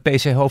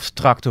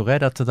 PC-hoofdtractor. Hè?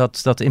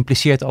 Dat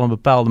impliceert al een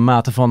bepaalde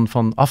mate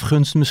van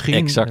afgunst misschien.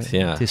 Exact,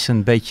 ja. Het is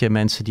een beetje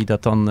mensen die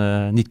dat dan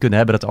niet kunnen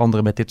hebben, dat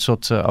anderen met dit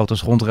soort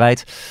auto's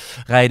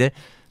rijden.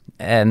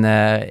 En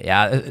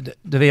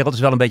de wereld is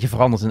wel een beetje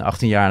veranderd in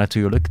 18 jaar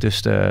natuurlijk.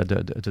 Dus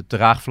de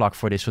draagvlak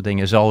voor dit soort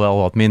dingen zal wel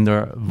wat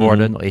minder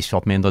worden. Is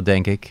wat minder,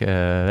 denk ik. We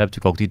hebben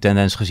natuurlijk ook die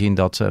tendens gezien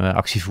dat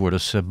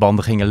actievoerders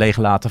banden gingen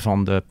leeglaten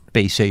van de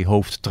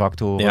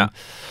PC-hoofdtractoren.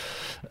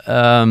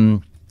 Ja.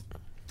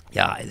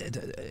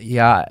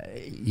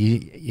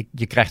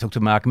 Je krijgt ook te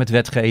maken met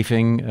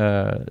wetgeving.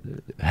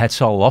 Het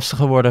zal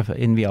lastiger worden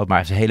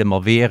maar ze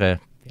helemaal weren.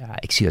 Ja,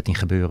 ik zie dat niet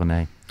gebeuren,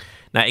 nee.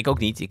 Nou, ik ook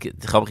niet.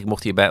 Grappig, ik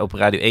mocht hierbij op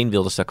Radio 1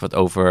 wilde dat ik wat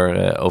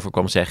over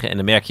kwam zeggen. En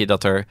dan merk je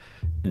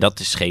dat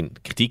is geen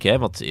kritiek, hè,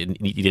 want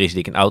niet iedereen is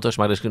dik in auto's,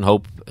 maar er is een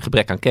hoop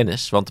gebrek aan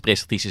kennis. Want de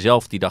presentatrice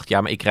zelf, die dacht,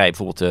 ja, maar ik rij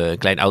bijvoorbeeld een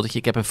klein autootje.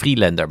 Ik heb een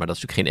Freelander, maar dat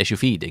is natuurlijk geen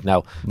SUV. Ik denk,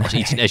 nou, als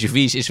iets een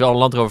SUV is wel een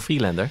Land Rover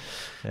Freelander.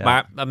 Ja.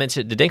 Maar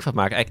mensen de denkfout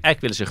maken, eigenlijk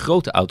willen ze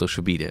grote auto's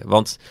verbieden.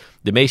 Want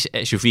de meeste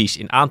SUV's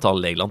in aantal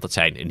in Nederland, dat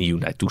zijn een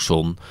Hyundai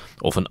Tucson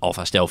of een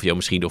Alfa Stelvio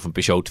misschien, of een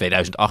Peugeot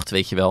 2008,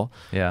 weet je wel.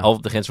 Ja. Al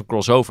op de grens van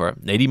crossover.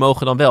 Nee, die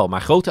mogen dan wel.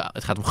 Maar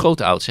het gaat om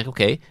grote auto's. Zeg,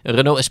 oké, een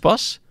Renault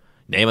Espace?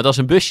 Nee, maar dat is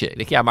een busje. Ik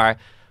denk, ja, maar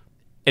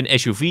een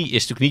SUV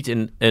is natuurlijk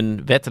niet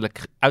een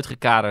wettelijk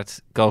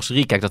uitgekaderd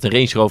carrosserie. Kijk, dat een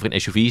Range Rover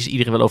een SUV is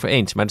iedereen wel over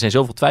eens. Maar er zijn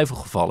zoveel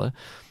twijfelgevallen.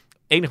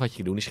 Het enige wat je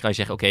kan doen is, ga je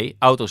zeggen, oké,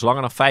 auto's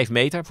langer dan 5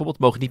 meter bijvoorbeeld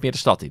mogen niet meer de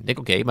stad in. Ik denk,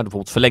 oké, maar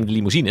bijvoorbeeld verlengde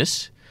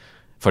limousines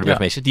voor de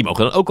burgemeester, die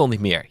mogen dan ook al niet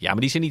meer. Ja,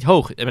 maar die zijn niet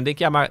hoog. En dan denk ik,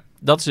 ja, maar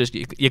dat is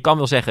dus, je kan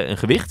wel zeggen een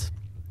gewicht,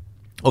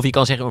 of je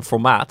kan zeggen een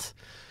formaat.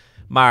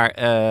 Maar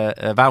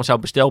waarom zou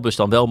een bestelbus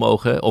dan wel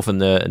mogen? Of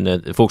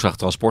een Volkswagen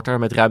Transporter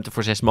met ruimte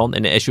voor 6 man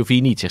en een SUV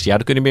niet? Zegt ze, ja,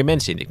 daar kunnen meer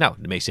mensen in. Ik, nou,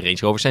 de meeste Range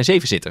Rovers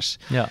zijn 7-zitters.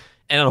 Ja.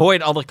 En dan hoor je aan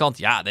de andere kant,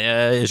 ja,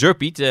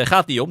 Zurpiet,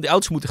 gaat niet om. Die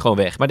auto's moeten gewoon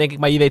weg. Maar denk ik,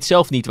 maar je weet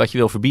zelf niet wat je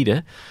wil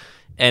verbieden.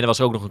 En er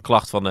was ook nog een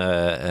klacht van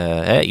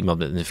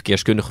iemand, een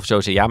verkeerskundige of zo,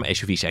 zei, ja, maar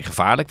SUV's zijn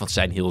gevaarlijk, want ze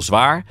zijn heel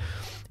zwaar.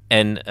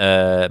 En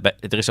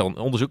er is al een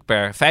onderzoek,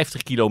 per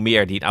 50 kilo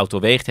meer die een auto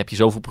weegt, heb je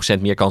zoveel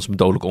procent meer kans op een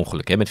dodelijk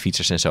ongeluk, hè, met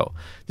fietsers en zo.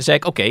 Dus zei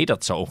ik, oké,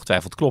 dat zou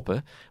ongetwijfeld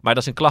kloppen. Maar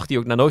dat is een klacht die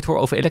ik nou nooit hoor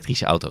over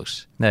elektrische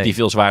auto's, die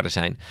veel zwaarder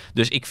zijn.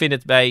 Dus ik vind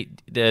het bij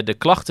de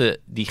klachten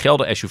die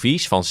gelden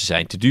SUV's, van ze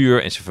zijn te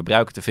duur en ze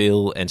verbruiken te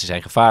veel en ze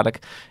zijn gevaarlijk.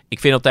 Ik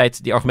vind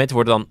altijd, die argumenten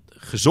worden dan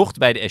gezocht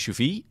bij de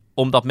SUV,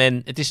 omdat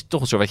het is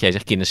toch een soort wat jij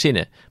zegt,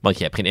 kinderzinnen. Want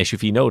je hebt geen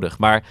SUV nodig,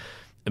 maar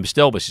een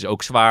bestelbus is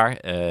ook zwaar.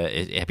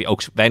 Heb je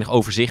ook weinig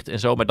overzicht en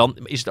zo. Maar dan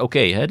is het oké,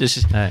 hè?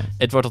 Dus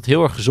het wordt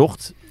heel erg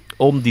gezocht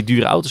om die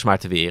dure auto's maar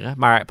te weren.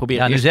 Maar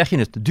probeer nu zeg je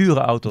het, dure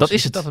auto's. Dat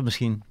is het. Dat het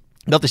misschien.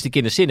 Dat is de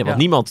kinderzinnen. Want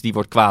niemand die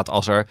wordt kwaad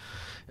als er...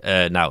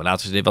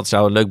 laten we wat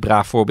zou een leuk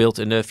braaf voorbeeld,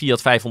 een Fiat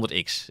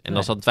 500X. En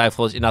als dat een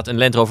twijfel is, inderdaad een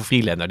Land Rover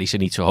Freelander. Die is er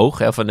niet zo hoog.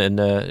 Hè? Of een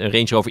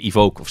Range Rover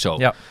Evoque of zo.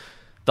 Ja.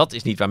 Dat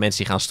is niet waar mensen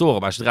zich gaan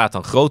storen. Maar zodra het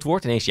dan groot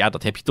wordt, ineens, ja,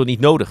 dat heb je toch niet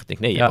nodig. Ik denk,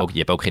 nee, je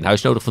hebt ook geen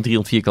huis nodig van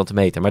 300 vierkante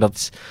meter. Maar dat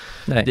is...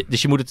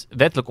 Dus je moet het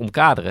wettelijk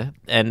omkaderen.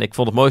 En ik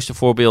vond het mooiste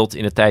voorbeeld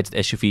in de tijd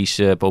dat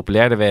SUV's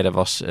populairder werden,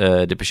 was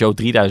de Peugeot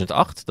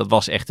 3008. Dat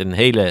was echt een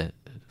hele,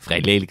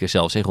 vrij lelijke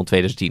zelfs, rond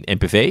 2010,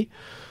 MPV.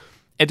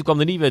 En toen kwam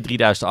de nieuwe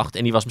 3008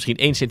 en die was misschien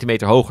 1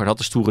 centimeter hoger en had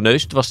een stoere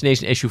neus. Toen was het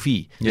ineens een SUV.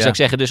 Dus zou ik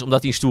zeggen, dus omdat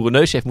hij een stoere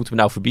neus heeft, moeten we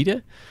nou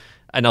verbieden.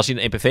 En als hij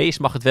een MPV is,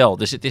 mag het wel.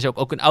 Dus het is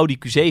ook een Audi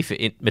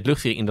Q7 met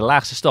luchtvering in de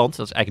laagste stand.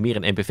 Dat is eigenlijk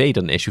meer een MPV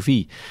dan een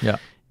SUV. Ja.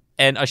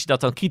 En als je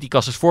dat dan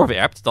criticasters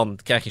voorwerpt, dan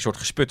krijg je een soort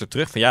gesputter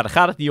terug. Van ja, daar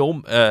gaat het niet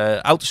om.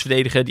 Auto's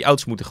verdedigen, die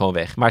auto's moeten gewoon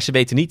weg. Maar ze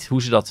weten niet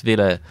hoe ze dat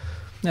willen...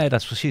 Nee,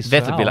 dat is precies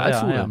wettelijk willen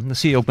uitvoeren. Ja. Dat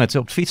zie je ook op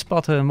het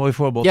fietspad, een mooi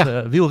voorbeeld.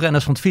 Ja.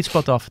 Wielrenners van het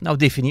fietspad af. Nou,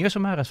 definieer ze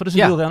maar eens. Wat is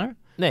een wielrenner?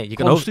 Nee, je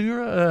kan ook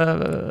stuur,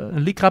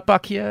 een lycra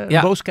pakje,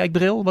 een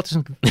booskijkbril. Wat is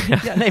een...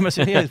 nee, maar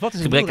serieus, wat is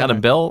een gebrek aan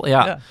een bel,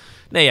 ja.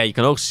 Nee, ja, je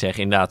kan ook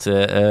zeggen inderdaad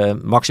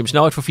maximum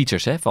snelheid voor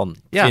fietsers, hè, van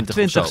 20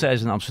 of zo. Zei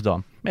ze in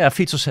Amsterdam. Maar ja, de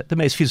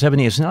meeste fietsers hebben niet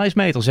eens een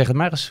snelheidsmeter. Zeg het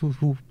maar eens,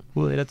 hoe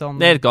wil je dat dan?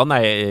 Nee, dat kan.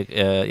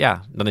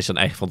 Dan is het een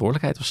eigen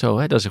verantwoordelijkheid of zo.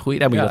 Hè? Dat is een goede.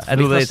 Daar moet je dat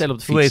verplicht stellen op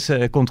de fiets. Hoe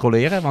heet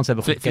controleren? Want ze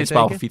hebben geen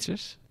flitspaal voor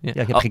fietsers. Ja, je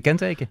hebt geen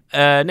kenteken.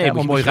 Nee,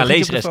 moet je gaan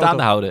lezen en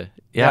staande houden.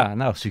 Ja,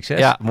 nou, succes.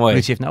 Ja, mooi.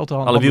 Heeft een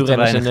auto, alle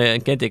wielrenners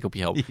een kenteken op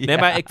je helm. Nee,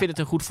 maar ik vind het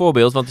een goed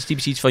voorbeeld, want het is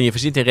typisch iets van je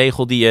verzint een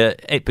regel die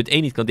je punt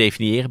 1 niet kan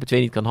definiëren, punt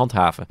 2 niet kan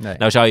handhaven. Nee.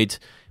 Nou zou je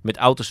het met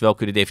auto's wel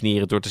kunnen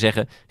definiëren door te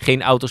zeggen,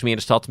 geen auto's meer in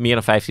de stad, meer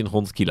dan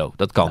 1500 kilo.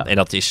 Dat kan. Ja. En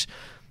dat is,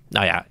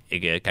 nou ja,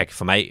 kijk,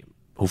 van mij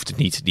hoeft het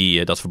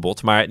niet, dat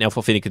verbod. Maar in elk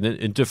geval vind ik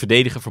het een te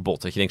verdedigen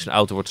verbod. Dat je denkt, zo'n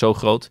auto wordt zo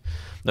groot,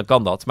 dan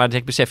kan dat. Maar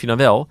dan besef je dan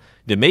wel,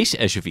 de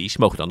meeste SUV's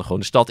mogen dan gewoon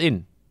de stad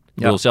in.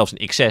 Ik bedoel, zelfs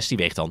een X6, die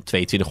weegt dan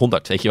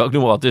 2200, weet je wel, ik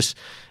noem maar wat. Dus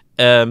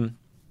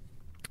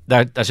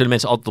daar zullen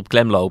mensen altijd op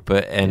klem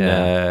lopen. En,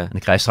 en dan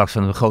krijg je straks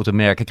van de grote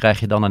merken, krijg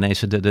je dan ineens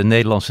de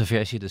Nederlandse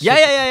versie. De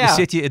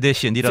City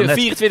Edition. Die dan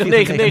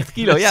 24,99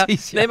 kilo.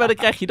 Precies, ja. Nee, maar dan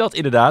krijg je dat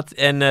inderdaad.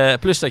 En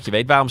plus dat je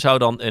weet, waarom zou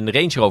dan een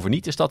Range Rover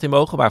niet de stad in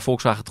mogen, maar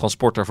Volkswagen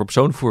Transporter voor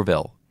persoonvervoer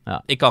wel?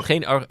 Ja. Ik kan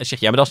geen... Zeg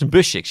ja, maar dat is een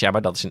busje. Ik zeg, ja,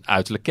 maar dat is een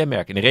uiterlijk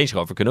kenmerk. In een Range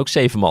Rover kunnen ook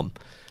 7 man.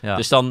 Ja.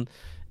 Dus dan...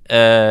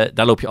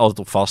 daar loop je altijd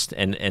op vast.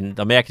 En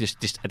dan merk je dus,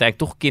 het is uiteindelijk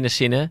toch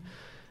kinderzinnen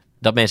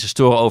dat mensen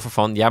storen over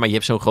van, ja, maar je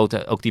hebt zo'n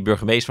grote, ook die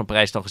burgemeester van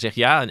Parijs dan gezegd,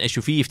 ja, een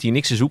SUV heeft hier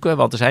niks te zoeken,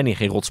 want er zijn hier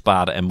geen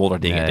rotspaden en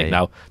modderdingen. Nee. Ik denk,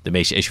 nou, de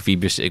meeste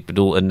SUV's, ik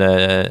bedoel,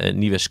 een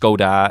nieuwe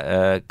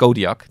Skoda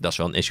Kodiaq, dat is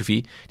wel een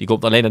SUV, die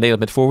komt alleen naar Nederland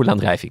met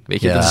voorwielaandrijving.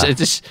 Weet je, het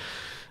is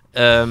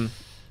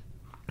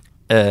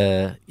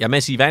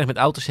mensen die weinig met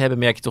auto's hebben,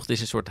 merk je toch, het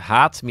is een soort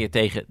haat meer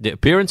tegen de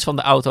appearance van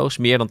de auto's,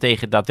 meer dan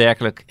tegen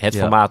daadwerkelijk het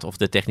formaat of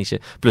de technische.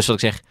 Plus wat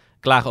ik zeg,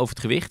 klagen over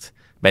het gewicht.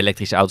 Bij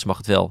elektrische auto's mag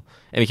het wel.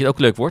 En weet je wat ook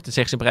leuk wordt? Dan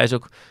zeggen ze in prijs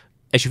ook...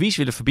 SUV's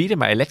willen verbieden,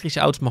 maar elektrische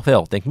auto's mag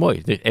wel. Denk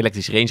mooi. De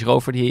elektrische Range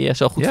Rover die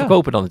zal goed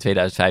verkopen dan in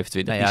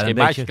 2025. Die is geen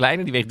maatje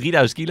kleiner, die weegt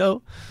 3000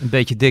 kilo. Een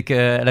beetje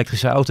dikke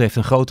elektrische auto heeft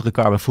een grotere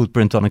carbon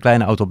footprint dan een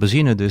kleine auto op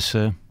benzine. Dus...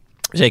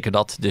 Zeker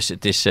dat.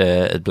 Dus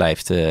het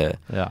blijft een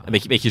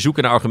beetje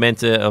zoeken naar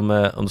argumenten om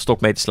de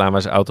stok mee te slaan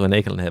waar ze auto en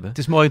hekel aan hebben. Het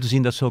is mooi om te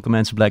zien dat zulke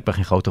mensen blijkbaar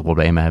geen grote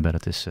problemen hebben.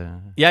 Dat is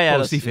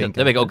positief. Dat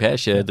heb ik ook. Hè.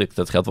 Als je drukt,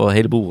 dat geldt wel een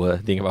heleboel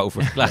dingen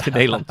waarover geklaagd in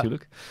Nederland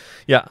natuurlijk.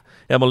 Ja,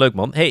 helemaal leuk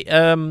man. Hey,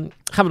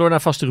 gaan we door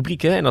naar vaste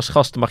rubrieken. En als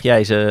gast mag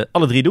jij ze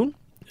alle 3 doen.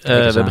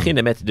 We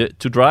beginnen met de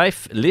To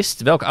Drive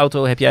list. Welke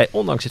auto heb jij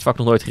ondanks dit vak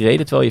nog nooit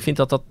gereden, terwijl je vindt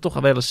dat dat toch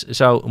wel eens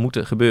zou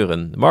moeten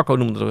gebeuren? Marco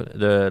noemde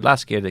de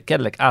laatste keer de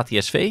Cadillac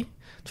ATS-V.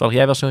 Terwijl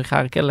jij wel zo'n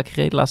gare Cadillac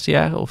gereden de laatste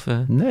jaren? Of,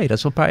 Nee, dat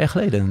is al een paar jaar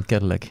geleden, een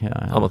Cadillac.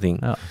 Ja. Allemaal ding.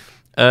 Ja.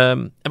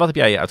 En wat heb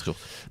jij uitgezocht?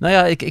 Nou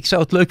ja, ik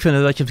zou het leuk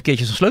vinden dat je een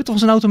keertje zo'n sleutel van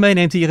zijn auto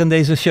meeneemt hier in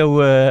deze show.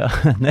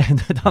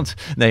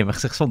 Nee, maar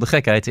zeg zonder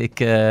gekheid.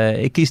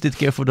 Ik kies dit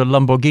keer voor de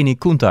Lamborghini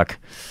Countach.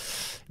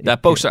 De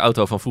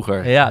posterauto van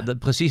vroeger. Ja,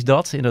 precies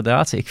dat,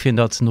 inderdaad. Ik vind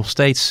dat nog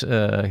steeds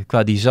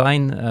qua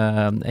design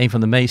een van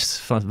de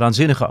meest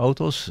waanzinnige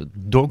auto's.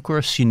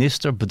 Donker,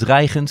 sinister,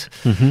 bedreigend.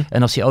 Mm-hmm.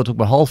 En als die auto ook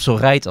maar half zo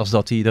rijdt als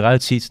dat hij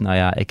eruit ziet. Nou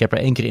ja, ik heb er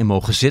 1 keer in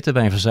mogen zitten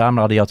bij een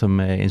verzamelaar. Die had hem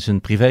in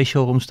zijn privé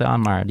showroom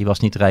staan, maar die was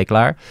niet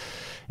rijklaar.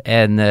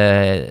 En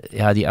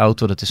die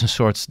auto, dat is een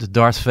soort de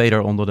Darth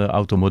Vader onder de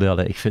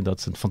automodellen. Ik vind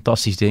dat een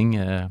fantastisch ding.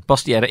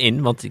 Past jij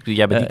erin? Want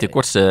jij bent niet de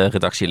kortste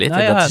redactielid.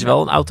 Nou en dat is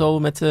wel een auto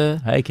met...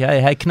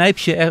 Hij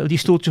knijpt je die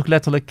stoeltjes ook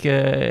letterlijk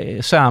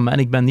samen. En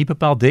ik ben niet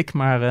bepaald dik,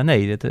 maar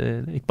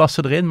ik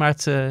paste erin, maar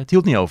het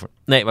hield niet over.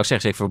 Nee, maar ik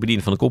zeg zeker voor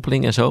bedienen van de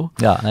koppeling en zo.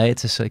 Ja, nee, ik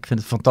vind het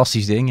een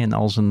fantastisch ding in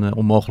al zijn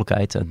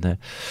onmogelijkheid. En,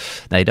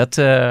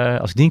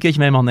 als ik die een keertje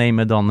mee mag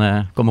nemen,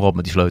 dan kom erop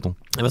met die sleutel.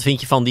 En wat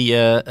vind je van die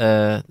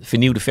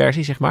vernieuwde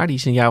versie, zeg maar, die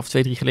ze een jaar of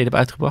 2, 3 geleden hebben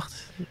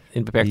uitgebracht?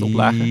 In beperkte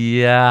oplagen.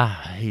 Ja.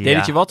 Deed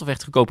het je wat of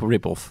echt goedkope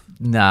rip-off?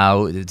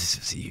 Nou, het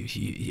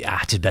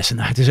is best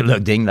een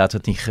leuk ding. Laat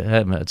het niet.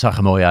 Het zag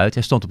er mooi uit.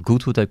 Hij stond op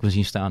Goodwood, heb ik wel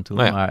zien staan toen.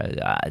 Maar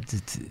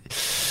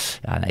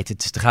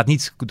het gaat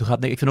niet.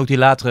 Ik vind ook die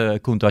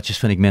latere Countach's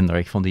vind ik minder.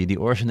 Ik vond die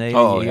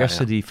originele, die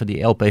eerste, die van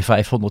die LP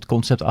 500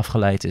 concept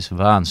afgeleid is,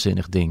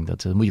 waanzinnig ding.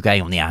 Dat moet je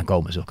eigenlijk niet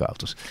aankomen, zulke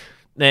auto's.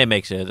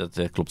 Nee, dat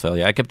klopt wel.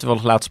 Ja, ik heb het wel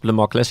laatst op Le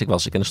Mans Classic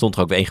was ik en er stond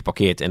er ook weer 1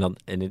 geparkeerd. En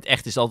in het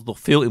echt is het altijd nog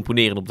veel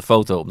imponerend op de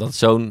foto, omdat het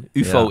zo'n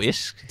UFO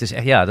is. Het is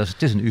echt,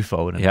 het is een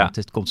UFO.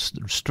 Het komt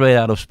straight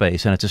out of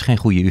space en het is geen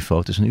goede UFO.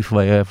 Het is een UFO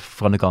waar je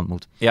voor aan de kant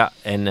moet. Ja,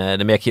 en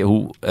dan merk je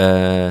hoe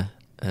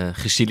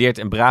gestileerd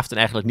en braaf en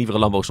eigenlijk nieuwere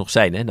Lambo's nog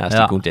zijn, hè, naast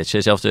de Countach.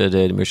 Zelfs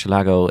de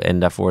Murcielago en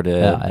daarvoor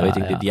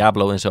de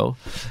Diablo en zo.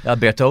 Ja,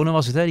 Bertone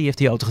was het, hè? Die heeft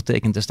die auto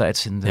getekend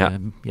destijds in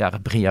de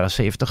begin jaren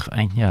 70.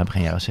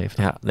 Begin jaren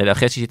 70. Ja, nee, de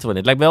agressie zit erin.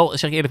 Het lijkt wel,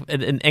 zeg ik eerlijk,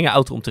 een enge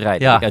auto om te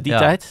rijden. Uit die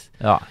tijd.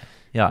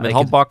 Ja, met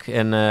handbak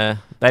en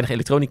weinig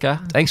elektronica.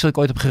 Het engste wat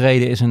ik ooit heb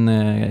gereden is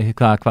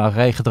qua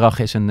rijgedrag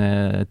is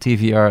een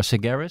TVR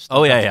Sagaris.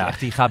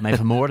 Die gaat mij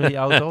vermoorden, die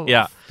auto.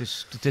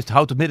 Dus het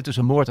houdt het midden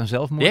tussen moord en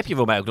zelfmoord. Die heb je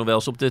voor mij ook nog wel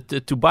eens op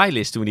de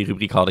to-buy-list toen we die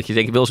rubriek hadden. Dat je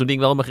denkt, ik wil zo'n ding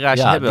wel in mijn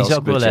garage hebben. Die zou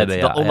ik wel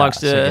hebben, ondanks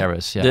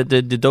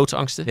de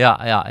doodsangsten.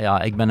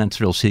 Ja, ik ben een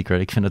thrill seeker.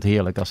 Ik vind het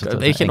heerlijk. Als het,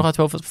 weet je nog uit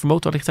wat voor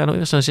motor ligt daar nou?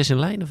 Is dat een 6 in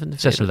lijn?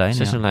 6 in lijn,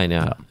 6 in lijn,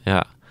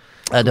 ja.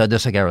 De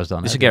Sagaris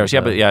dan. De Sagaris,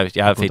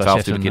 V12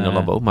 natuurlijk in de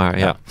Lambo, maar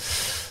ja.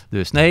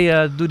 Dus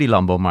nee, doe die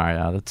Lambo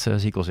maar. Dat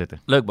zie ik wel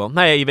zitten. Leuk man.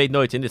 Nou ja, je weet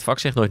nooit in dit vak,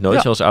 zeg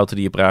nooit. Zoals de auto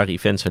die op rare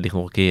events ligt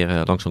nog een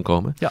keer langs kan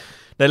komen. Ja.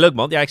 Nee, leuk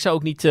man. Ja, ik zou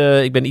ook niet...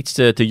 ik ben iets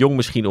te jong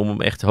misschien om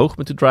hem echt hoog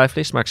met de drive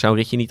list, maar ik zou een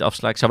ritje niet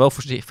afslaan. Ik zou wel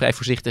vrij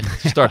voorzichtig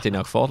starten in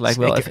elk geval. Het lijkt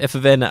wel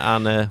even wennen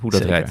aan hoe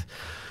dat rijdt.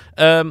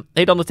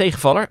 Dan de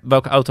tegenvaller.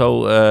 Welke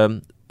auto...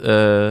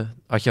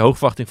 had je hoge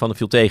verwachting van,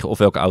 viel tegen, of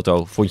welke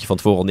auto vond je van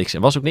tevoren al niks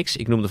en was ook niks?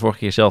 Ik noemde vorige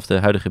keer zelf de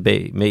huidige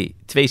BMW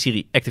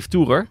 2-serie Active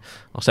Tourer,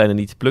 als zijn er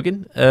niet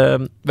plug-in.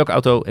 Welke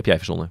auto heb jij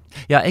verzonnen?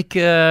 Ja,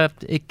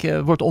 ik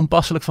word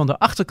onpasselijk van de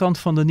achterkant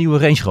van de nieuwe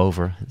Range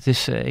Rover. Het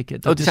is,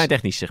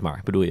 designtechnisch, zeg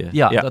maar, bedoel je?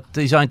 Ja, dat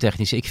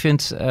designtechnisch. Ik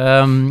vind,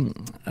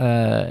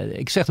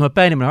 ik zeg het met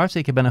pijn in mijn hart,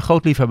 ik ben een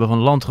groot liefhebber van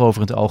Land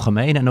Rover in het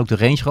algemeen en ook de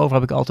Range Rover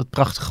heb ik altijd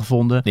prachtig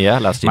gevonden. Ja,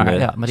 laat het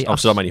in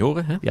Amsterdam maar niet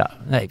horen. Hè? Ja,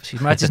 nee, precies.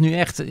 Maar het is nu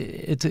echt,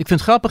 ik vind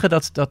het grappig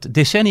dat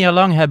decennia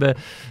lang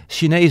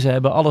Chinezen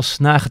hebben alles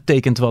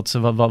nagetekend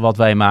wat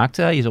wij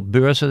maakten. Je is op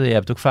beurzen, je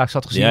hebt het ook vaak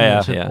zat gezien.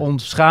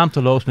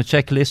 Schaamteloos met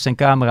checklists en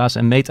camera's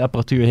en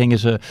meetapparatuur hingen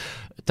ze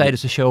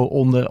tijdens de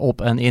show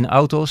op en in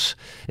auto's.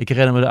 Ik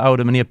herinner me de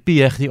oude meneer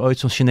Piech die ooit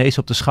zo'n Chinees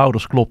op de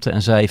schouders klopte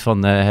en zei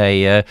van,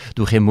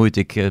 doe geen moeite,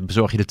 ik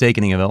bezorg je de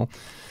tekeningen wel.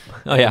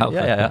 Oh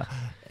ja.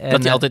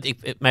 Dat hij altijd,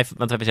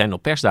 want we zijn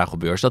op persdagen op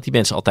beurs, dat die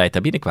mensen altijd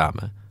daar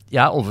binnenkwamen.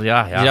 Ja.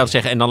 Je zou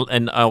zeggen,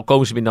 en al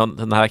komen ze binnen,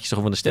 dan haal je ze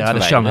gewoon van de stand. Ja,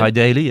 de Shanghai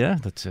Daily, hè.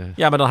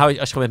 Ja, maar dan hou je,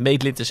 als je gewoon met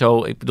meetlint en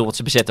zo, ik bedoel, wat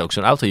ze bezetten ook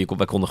zo'n auto.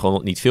 Wij konden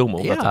gewoon niet filmen,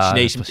 omdat de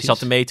Chinezen zat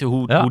te meten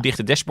hoe dicht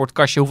het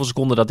dashboardkastje, hoeveel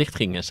seconden dat dicht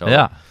ging en zo.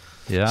 Ja.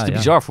 Dat is te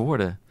bizar voor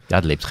woorden.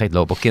 Ja, er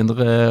lopen ook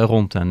kinderen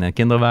rond en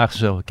kinderwagens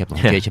zo. Ik heb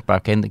nog een keertje een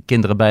paar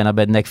kinderen bijna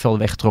bij het nekvel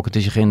weggetrokken.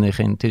 Het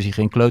is hier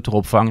geen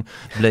kleuteropvang.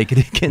 Bleken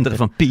die kinderen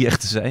van Fiat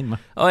te zijn. Maar...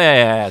 Oh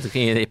ja. Toen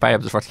ging je een paar jaar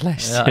op de zwarte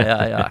lijst.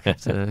 Ja. Ik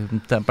heb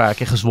een paar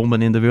keer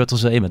gezwommen in de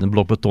Wurtelzee met een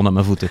blok beton aan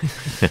mijn voeten.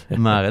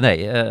 Maar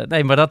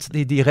maar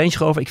die Range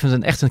Rover, ik vind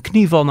het echt een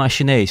knieval naar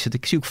Chinees.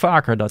 Ik zie ook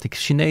vaker dat ik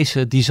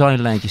Chinese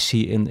designlijntjes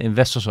zie in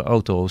westerse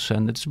auto's.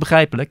 En het is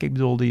begrijpelijk. Ik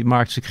bedoel, die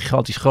markt is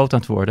gigantisch groot aan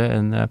het worden.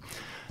 En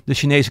de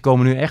Chinezen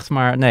komen nu echt,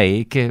 maar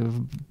nee,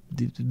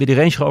 bij die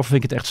Range Rover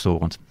vind ik het echt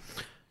storend.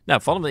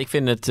 Nou, vallend. Ik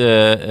vind het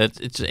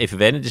is even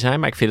wennen design,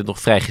 maar ik vind het nog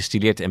vrij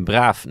gestileerd en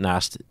braaf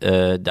naast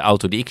de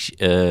auto die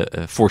ik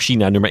voor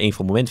China nummer 1 voor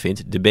het moment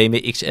vind, de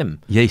BMW XM.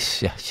 Jezus,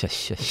 ja.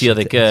 Die had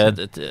ik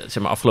zeg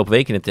maar afgelopen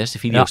week in de test. De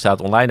video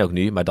staat online ook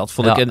nu, maar dat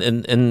vond ik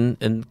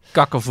een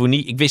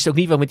kakofonie. Ik wist ook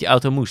niet wat met die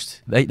auto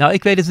moest. Nou,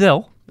 ik weet het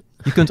wel.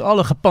 Je kunt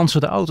alle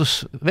gepantserde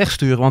auto's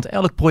wegsturen, want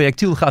elk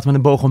projectiel gaat met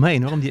een boog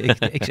omheen. Hoor. Die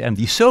XM,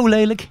 die is zo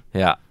lelijk.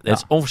 Ja, dat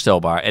is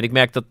onvoorstelbaar. En ik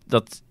merk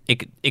dat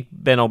ik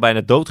ben al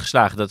bijna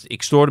doodgeslagen.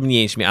 Ik stoorde me niet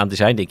eens meer aan het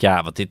design. Ik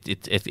denk, want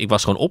ik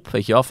was gewoon op,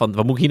 weet je wel. Van,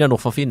 wat moet ik hier nou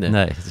nog van vinden?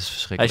 Nee, het is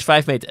verschrikkelijk. Hij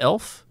is 5,11 meter.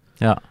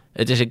 Ja.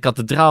 Het is een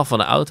kathedraal van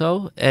een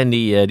auto. En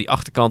die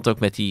achterkant ook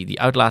met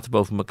die uitlaten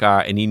boven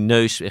elkaar. En die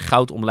neus,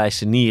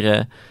 goudomlijste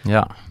nieren.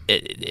 Ja.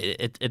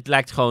 Het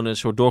lijkt gewoon een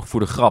soort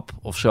doorgevoerde grap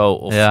of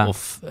zo.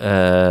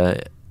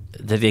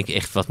 Dat denk ik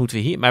echt, wat moeten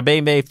we hier? Maar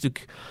BMW heeft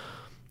natuurlijk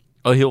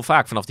heel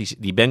vaak vanaf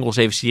die Bengals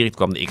 7-serie, toen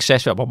kwam de X6, we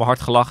hebben allemaal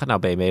hard gelachen. Nou,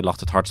 BMW lacht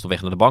het hardst op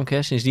weg naar de bank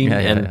sindsdien.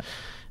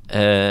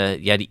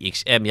 Die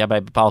XM, bij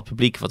een bepaald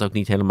publiek, wat ook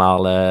niet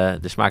helemaal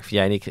de smaak van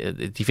jij en ik,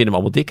 die vinden hem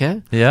allemaal dik, hè?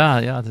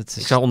 Ja. Dat is...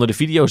 Ik zag onder de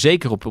video,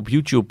 zeker op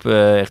YouTube,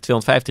 echt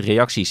 250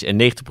 reacties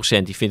en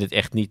 90% die vindt het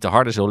echt niet te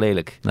harde, zo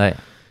lelijk. Nee.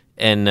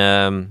 En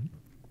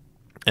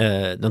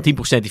dan 10% die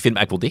vindt hem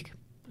eigenlijk wel dik.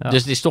 Ja.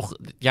 Dus het is toch,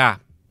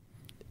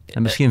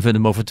 En misschien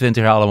vinden we hem over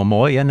 20 jaar allemaal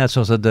mooi. Hè? Net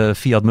zoals de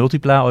Fiat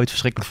Multipla ooit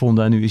verschrikkelijk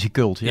vonden en nu is hij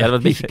cult. Ja,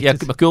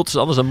 maar cult is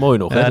anders dan mooi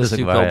nog. Hè? Dat is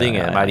natuurlijk wel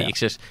dingen. Ja, maar die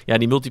XS,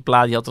 die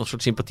Multipla die had een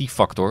soort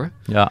sympathiefactor.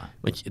 Ja.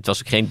 Want het was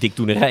ook geen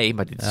dikdoenerij,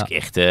 maar dit is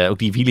echt... ook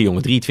die wielen,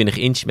 jongen, 23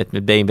 inch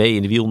met BMW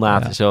in de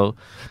wielnaad en zo.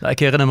 Nou, ik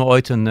herinner me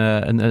ooit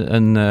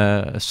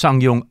een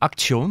Sangyong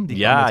Action.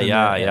 Die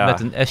met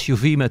een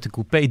SUV met een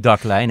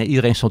coupé-daklijn. En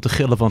iedereen stond te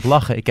gillen van het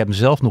lachen. Ik heb hem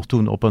zelf nog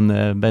toen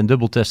bij een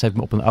dubbeltest heb ik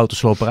hem op een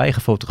autosloperij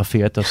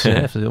gefotografeerd.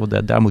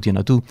 Daar moet je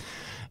naartoe.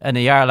 En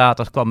een jaar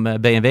later kwam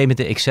BMW met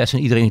de X6 en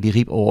iedereen die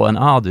riep en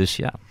ah, dus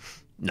ja.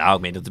 Nou,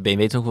 ik meen dat de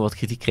BMW toch wel wat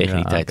kritiek kreeg in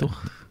die tijd,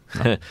 toch?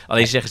 Ja.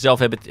 Alleen ze zeggen zelf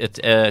hebben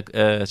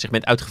het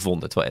segment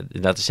uitgevonden. Terwijl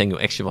inderdaad de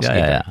Sangyong Action was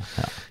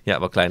ja,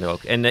 wat kleiner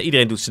ook. En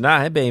iedereen doet ze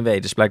na, hè,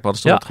 BMW. Dus blijkbaar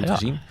hadden ze het goed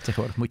gezien.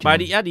 Tegenwoordig moet je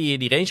maar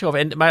die Range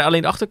Rover. Maar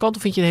alleen de achterkant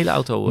of vind je de hele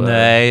auto?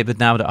 Nee, met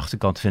name de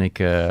achterkant vind ik.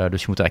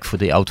 Dus je moet eigenlijk voor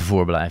die auto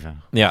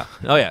voorblijven. Ja,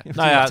 nou ja.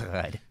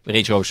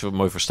 Range Rover is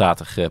mooi voor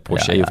statig.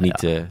 Porsche of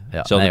niet.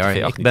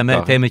 Ik ben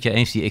het met je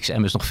eens. Die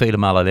XM is nog vele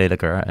malen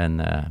lelijker.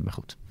 Maar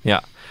goed.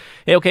 Ja.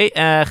 Hey, oké,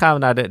 gaan we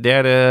naar de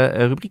derde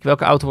rubriek.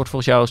 Welke auto wordt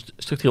volgens jou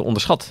structureel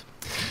onderschat?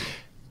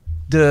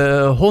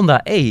 De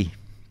Honda E.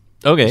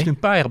 Oké. Is nu een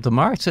paar jaar op de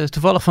markt.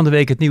 Toevallig van de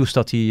week het nieuws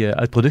dat hij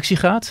uit productie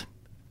gaat.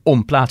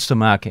 Om plaats te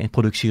maken in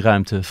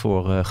productieruimte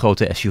voor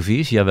grote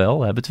SUV's. Jawel,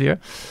 we hebben het weer.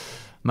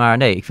 Maar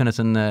nee, ik vind het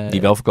een...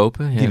 die wel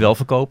verkopen? Ja. Die wel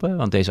verkopen,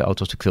 want deze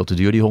auto is natuurlijk veel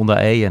te duur, die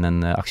Honda E. En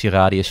een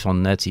actieradius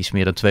van net iets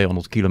meer dan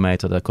 200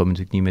 kilometer. Daar kom je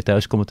natuurlijk niet meer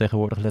thuis komen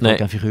tegenwoordig,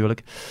 letterlijk en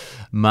figuurlijk.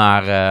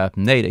 Maar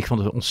nee, ik vond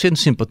het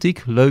ontzettend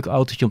sympathiek. Leuk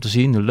autootje om te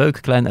zien. Een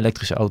leuk klein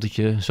elektrisch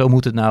autootje. Zo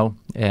moet het nou.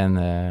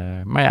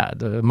 Maar ja,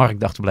 de markt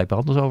dacht er blijkbaar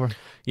anders over.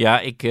 Ja,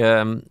 ik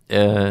deel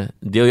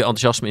je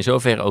enthousiasme in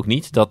zoverre ook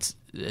niet. Dat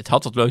het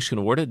had wat leuks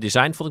kunnen worden.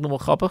 Design vond ik nog wel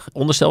grappig.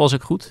 Onderstel was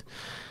ook goed.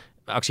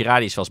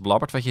 Actieradius was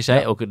belabberd, wat je zei.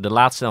 Ja. Ook de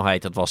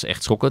laadsnelheid, dat was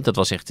echt schokkend. Dat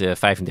was echt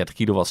 35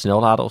 kilowatt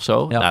snelladen of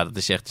zo. Ja. Nou, dat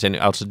is echt, er zijn nu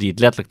auto's die het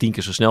letterlijk 10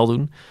 keer zo snel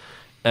doen.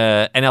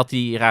 En hij had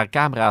die rare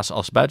camera's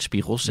als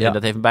buitenspiegels. Ja. En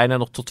dat heeft hem bijna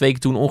nog tot 2 keer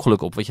toe een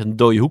ongeluk op. Weet je, een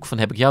dode hoek van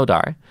heb ik jou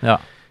daar.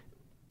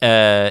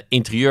 Ja.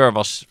 Interieur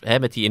was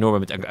met die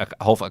enorme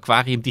half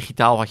aquarium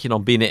digitaal had je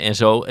dan binnen en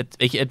zo.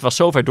 Het was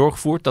zo ver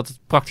doorgevoerd dat het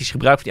praktisch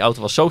gebruik van die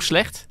auto was zo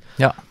slecht.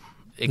 Ja.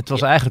 Het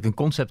was eigenlijk een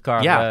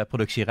conceptcar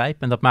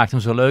productierijp en dat maakt hem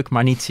zo leuk,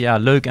 maar niet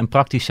leuk en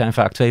praktisch zijn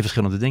vaak twee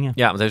verschillende dingen.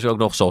 Ja, want hij is ook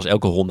nog, zoals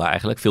elke Honda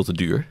eigenlijk, veel te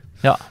duur.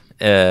 Ja.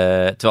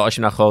 Terwijl als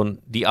je nou gewoon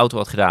die auto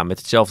had gedaan met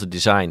hetzelfde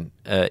design,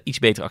 iets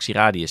betere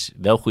actieradius,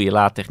 wel goede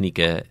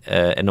laadtechnieken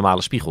en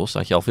normale spiegels,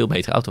 dan had je al veel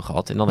betere auto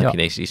gehad. En dan heb je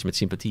ineens iets met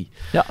sympathie.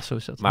 Ja, zo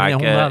is dat. Maar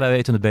Honda, wij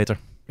weten het beter.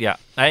 Ja,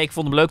 ik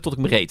vond hem leuk tot ik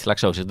me reed. Laat ik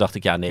zo zeggen. Dacht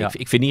ik,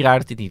 ik vind niet raar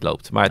dat dit niet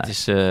loopt. Maar het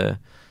is...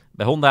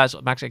 Bij Honda maken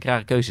ze eigenlijk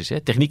rare keuzes.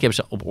 Hè? Techniek hebben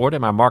ze op orde,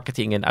 maar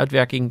marketing en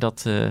uitwerking,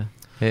 dat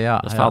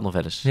faalt nog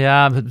wel eens.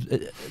 Ja,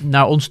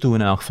 naar ons toe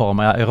in elk geval.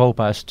 Maar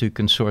Europa is natuurlijk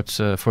een soort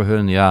voor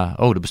hun,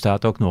 dat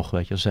bestaat ook nog.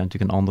 Weet je, ze zijn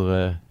natuurlijk in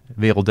andere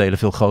werelddelen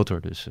veel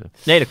groter. Dus,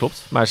 Nee, dat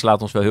klopt. Maar ze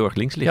laten ons wel heel erg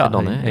links liggen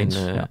dan. Hè?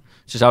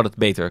 Ze zouden het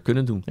beter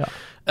kunnen doen. Ja.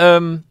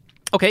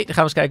 Oké, dan gaan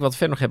we eens kijken wat we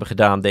verder nog hebben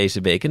gedaan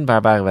deze weken.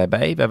 Waar waren wij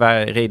bij?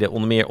 Wij reden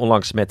onder meer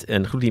onlangs met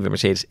een gloednieuwe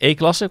Mercedes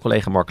E-klasse.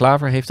 Collega Mark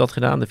Klaver heeft dat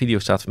gedaan. De video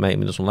staat voor mij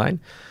inmiddels online.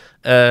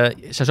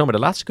 zou zomaar de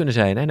laatste kunnen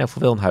zijn. Hè? Nou,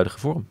 voor wel een huidige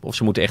vorm. Of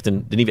ze moeten echt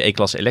de nieuwe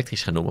E-klasse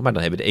elektrisch gaan noemen. Maar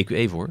dan hebben we de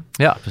EQE voor.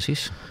 Ja,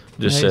 precies.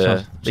 Dus zou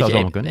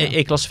zomaar kunnen.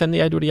 E-klasse vende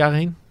jij door de jaren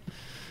heen?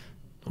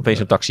 Opeens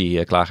een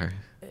taxi-klager.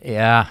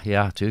 Ja,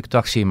 natuurlijk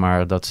taxi,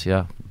 maar dat,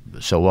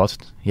 zo wat.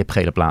 Je hebt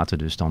gele platen,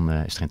 dus dan is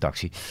het geen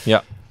taxi.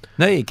 Ja.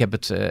 Nee, ik heb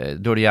het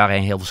door de jaren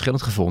heen heel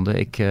verschillend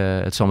gevonden.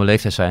 Het zal mijn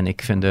leeftijd zijn.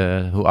 Ik vind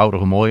hoe ouder,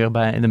 hoe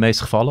mooier in de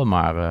meeste gevallen.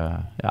 Maar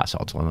het is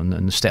altijd wel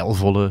een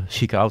stijlvolle,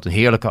 chique auto. Een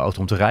heerlijke auto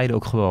om te rijden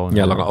ook gewoon.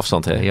 Ja, lange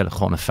afstand, hè? Heerlijk,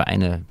 gewoon een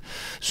fijne,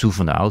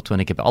 zoevende auto. En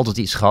ik heb altijd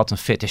iets gehad, een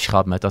fetish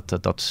gehad met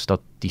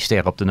die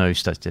ster op de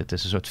neus. Het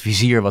is een soort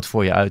vizier wat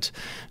voor je uit.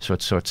 Een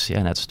soort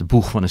net als de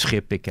boeg van een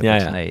schip. Ik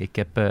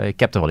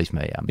heb er wel iets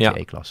mee, met die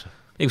E-klasse.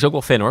 Ik was ook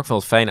wel fan hoor,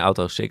 van fijne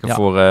auto's. Zeker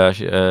voor,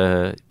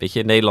 weet je,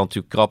 in Nederland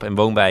natuurlijk krap en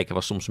woonwijken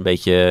was soms een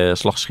beetje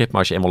slagschip. Maar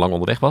als je eenmaal lang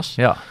onderweg was,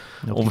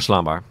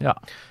 onverslaanbaar. Ja.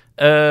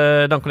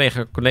 Dan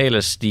collega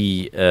Cornelis,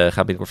 die gaat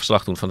binnenkort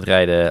verslag doen van het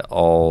rijden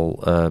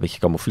al een beetje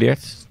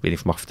camoufleerd. Ik weet niet of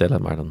ik mag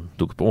vertellen, maar dan doe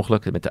ik het per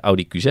ongeluk. Met de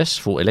Audi Q6,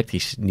 vol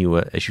elektrisch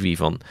nieuwe SUV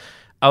van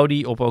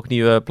Audi op ook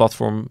nieuwe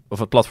platform, of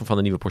het platform van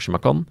de nieuwe Porsche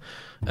Macan.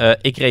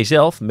 Ik reed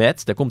zelf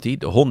met, daar komt hij,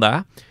 de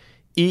Honda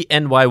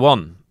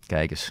ENY1.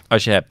 Kijk eens.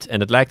 Als je hebt. En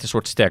het lijkt een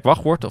soort sterk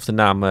wachtwoord. Of de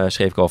naam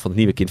schreef ik al van het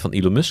nieuwe kind van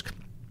Elon Musk.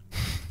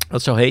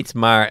 Dat zo heet,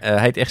 maar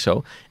hij heet echt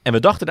zo. En we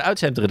dachten de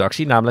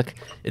uitzendredactie, namelijk,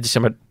 het is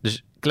zeg maar,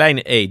 dus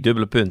kleine e,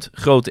 dubbele punt,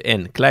 grote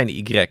n, kleine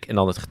y en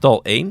dan het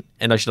getal 1.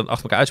 En als je dan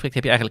achter elkaar uitspreekt,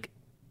 heb je eigenlijk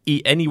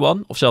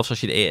Anyone, of zelfs als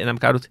je de e aan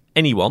elkaar doet,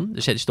 Anyone.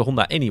 Dus het is de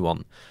Honda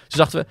Anyone. Dus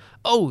dachten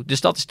we,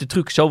 dus dat is de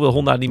truc, zo wil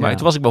Honda niet maar.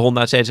 Toen was ik bij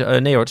Honda en zeiden ze,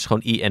 nee hoor, het is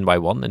gewoon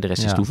ENY1 en de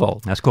rest is toeval. Ja,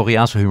 het is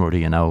Koreaanse humor die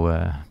je nou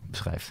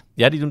beschrijft.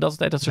 Ja, die doen dat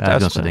altijd, dat soort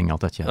dat soort dingen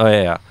altijd, ja.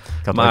 Oh ja.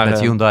 Ik had met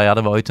Hyundai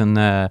hadden we ooit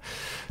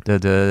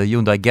de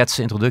Hyundai Getz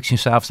introductie,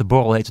 s'avonds de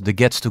borrel heette de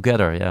Getz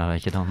Together. Ja,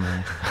 weet je dan.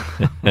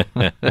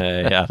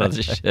 Ja, dat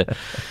is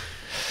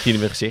in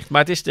mijn gezicht.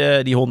 Maar het is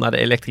die Honda, de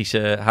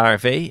elektrische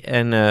HRV.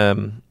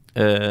 En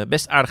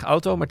best aardige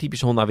auto, maar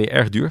typisch Honda weer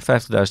erg duur.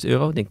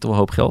 €50.000. Denk ik toch een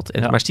hoop geld.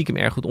 Maar stiekem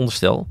erg goed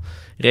onderstel.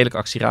 Redelijk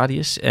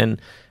actieradius. En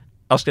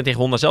als ik dan tegen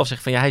Honda zelf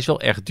zeg van hij is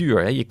wel erg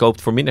duur. Hè? Je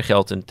koopt voor minder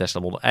geld een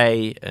Tesla Model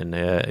I, een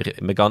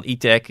Megane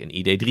E-Tech, een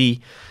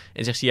ID3.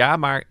 En zegt ze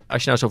maar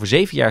als je nou eens over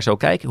 7 jaar zou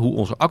kijken hoe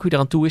onze accu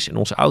eraan toe is en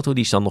onze auto,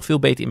 die is dan nog veel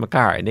beter in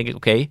elkaar. En denk ik,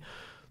 oké,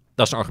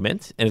 dat is een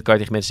argument. En dat kan je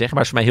tegen mensen zeggen,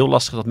 maar het is voor mij heel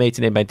lastig dat mee te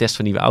nemen bij een test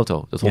van een nieuwe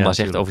auto. Dat Honda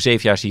zegt over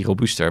 7 jaar is die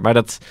robuuster. Maar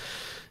dat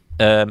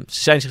ze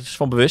zijn zich dus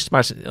van bewust,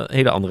 maar het is een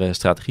hele andere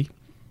strategie.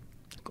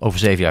 Over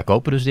 7 jaar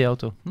kopen dus die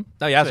auto?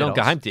 Nou ja, zo'n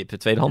geheimtip.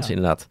 Tweedehands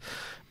inderdaad.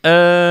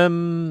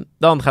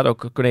 Dan gaat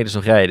ook Cornelis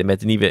nog rijden met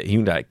de nieuwe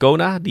Hyundai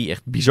Kona. Die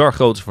echt bizar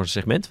groot is voor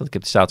zijn segment. Want ik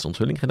heb de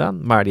staatsonthuling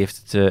gedaan. Maar die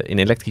heeft het in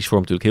elektrische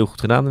vorm natuurlijk heel goed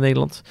gedaan in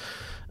Nederland.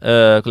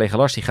 Collega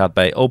Lars die gaat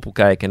bij Opel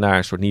kijken naar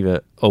een soort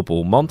nieuwe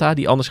Opel Manta.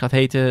 Die anders gaat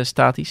heten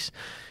statisch.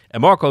 En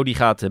Marco die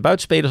gaat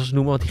buitenspelers als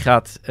noemen. Want die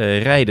gaat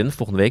rijden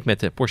volgende week met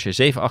de Porsche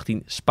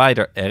 718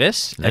 Spider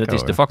RS. Lekker, en het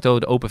is de facto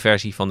de open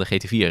versie van de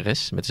GT4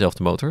 RS. Met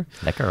dezelfde motor.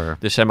 Lekker.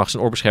 Dus hij mag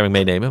zijn oorbescherming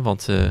meenemen.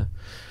 Want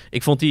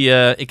ik vond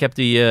ik heb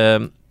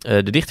de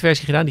dichte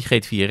versie gedaan, die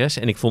GT4 RS.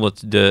 En ik vond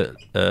het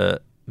de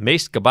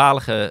meest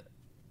kabalige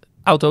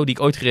auto die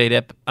ik ooit gereden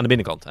heb aan de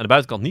binnenkant. Aan de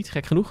buitenkant niet,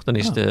 gek genoeg. Dan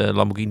is het de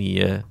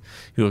Lamborghini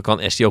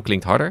Huracan STO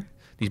klinkt harder. Die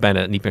is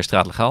bijna niet meer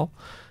straatlegaal.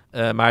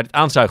 Maar het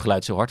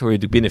aanzuiggeluid zo hard hoor je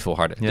natuurlijk binnen veel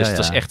harder. Dus dat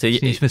is echt...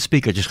 iets met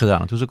speakertjes gedaan,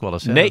 dat was ook wel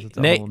eens. Nee,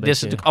 dit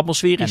is natuurlijk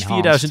atmosferisch.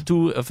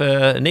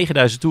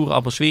 9000 toeren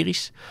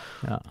atmosferisch.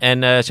 Ja. En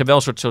ze hebben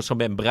wel een soort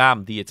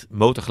membraan die het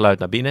motorgeluid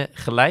naar binnen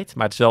geleidt.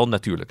 Maar het is wel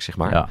natuurlijk, zeg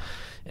maar. Ja.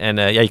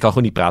 En je kan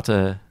gewoon niet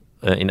praten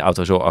in de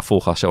auto zo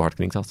vol gas, zo hard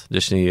klinkt dat.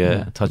 Dus nu...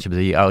 dat had je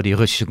bij die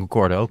Russische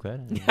Concorde ook, hè?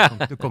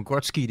 De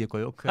Concorde-ski, die kon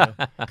je ook...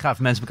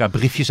 gaven mensen elkaar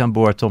briefjes aan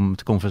boord om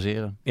te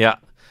converseren. Ja,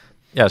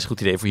 dat is een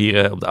goed idee voor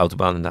hier op de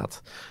autobaan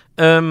inderdaad.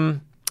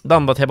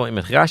 Dan, wat hebben we in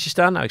mijn garage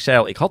staan? Nou, ik zei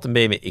al, ik had een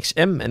BMW XM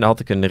en dan had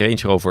ik een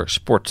Range Rover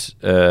Sport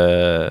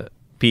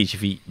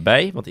PHEV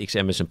bij. Want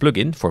XM is een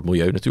plug-in, voor het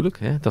milieu natuurlijk.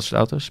 Hè? Dat soort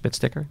auto's met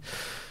stekker.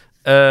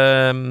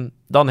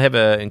 Dan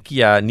hebben we een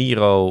Kia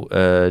Niro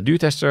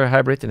duurtester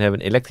hybrid en hebben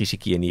we een elektrische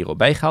Kia Niro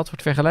bijgehaald voor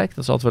het vergelijk.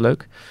 Dat is altijd wel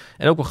leuk.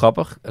 En ook wel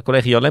grappig,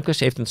 collega Jan Lemkes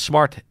heeft een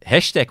smart #1,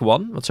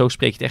 want zo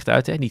spreek je het echt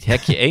uit, hè? Niet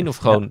hekje 1 of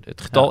gewoon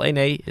het getal 1,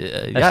 nee.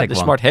 De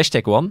smart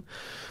 #1.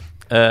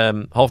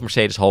 Half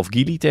Mercedes, half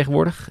Geely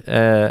tegenwoordig.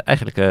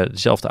 Eigenlijk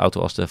dezelfde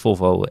auto als de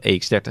Volvo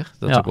EX30.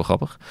 Dat is ook wel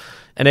grappig.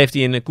 En heeft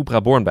hij een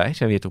Cupra Born bij. Zijn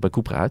we hier toch bij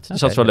Cupra uit. Dus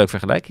dat is wel leuk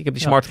vergelijk. Ik heb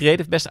die smart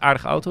gereden. Best een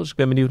aardige auto. Dus ik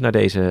ben benieuwd naar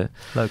deze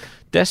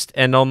test.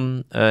 En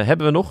dan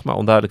hebben we nog, maar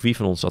onduidelijk wie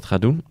van ons dat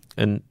gaat doen,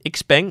 een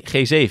Xpeng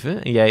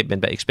G7. En jij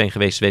bent bij Xpeng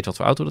geweest, weet wat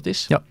voor auto dat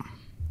is. Ja.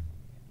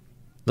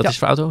 Wat is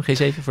voor auto?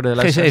 Een G7 voor de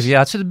luisteraars? G7, ja.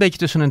 Het zit een beetje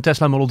tussen een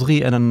Tesla Model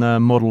 3 en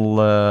een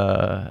Model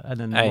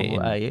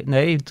I.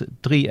 Nee,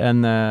 3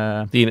 en...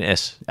 3 en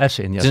S. S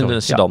in, ja. Het is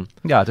een sedan.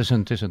 Ja, het is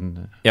een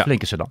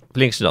flinke sedan.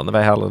 Flinke sedan. En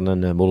wij halen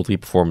een Model 3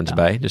 Performance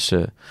bij. Dus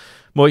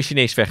mooi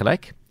Chinees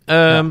vergelijk.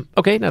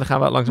 Oké, nou dan gaan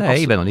we langzaam af.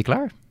 Nee, je bent nog niet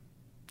klaar.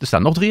 Er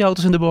staan nog 3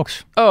 auto's in de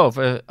box.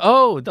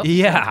 Dat is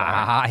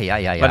Ja.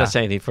 Maar dat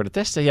zijn niet voor de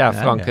testen. Ja,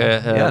 Frank.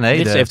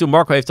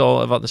 Marco heeft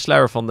al wat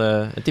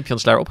een tipje van de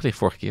sluier opgelicht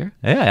vorige keer.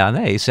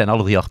 Ze zijn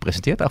alle 3 al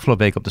gepresenteerd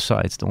afgelopen week op de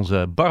site.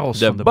 Onze barrels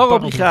de van de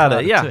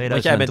Barrelbrigade. Ja,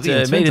 want jij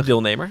bent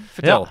mededeelnemer.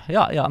 Vertel.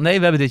 Nee,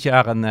 we hebben dit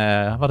jaar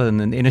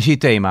een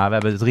energiethema. We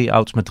hebben 3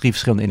 auto's met 3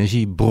 verschillende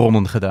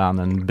energiebronnen gedaan.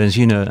 Een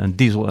benzine, een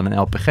diesel en een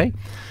LPG.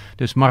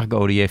 Dus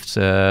Marco die heeft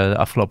de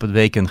afgelopen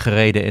weken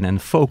gereden in een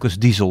Focus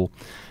diesel.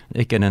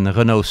 Ik in een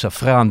Renault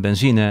Safraan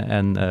benzine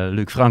en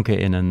Luc Franke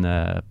in een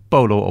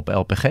Polo op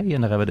LPG. En daar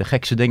hebben we de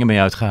gekste dingen mee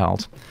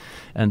uitgehaald.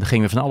 En er ging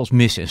weer van alles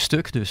mis en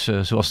stuk. Dus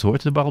zoals het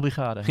hoort, de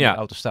Barrelbrigade. Ja. De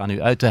auto's staan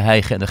nu uit te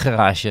hijgen en de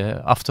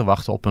garage af te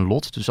wachten op een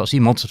lot. Dus als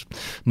iemand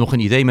nog een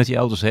idee met die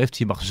auto's heeft,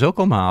 die mag ze zo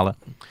komen halen.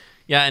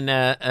 Ja,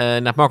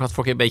 en Marco had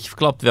vorige keer een beetje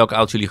verklapt welke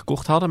auto's jullie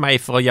gekocht hadden. Maar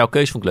vooral jouw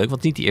keuze vond ik leuk,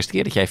 want het is niet de eerste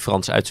keer dat jij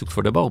Frans uitzoekt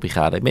voor de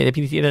Barrelbrigade. Heb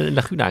je niet eerder een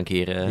Laguna een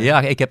keer?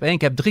 Ja, ik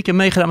heb 3 keer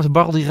meegedaan met de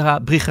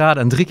Barrelbrigade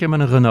en 3 keer met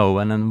een Renault.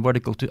 En dan word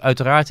ik ook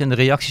uiteraard in de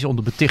reacties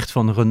onder beticht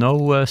van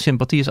Renault.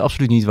 Sympathie is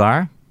absoluut niet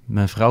waar.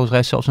 Mijn vrouw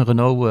rijdt zelfs een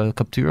Renault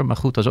Captur, maar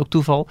goed, dat is ook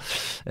toeval.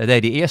 De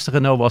eerste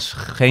Renault was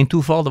geen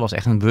toeval. Dat was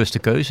echt een bewuste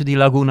keuze, die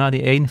Laguna,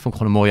 die 1. Vond ik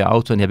gewoon een mooie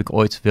auto en die heb ik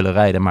ooit willen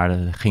rijden, maar dat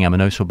ging aan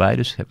mijn neus voorbij,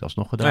 dus heb ik dat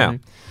alsnog gedaan nu.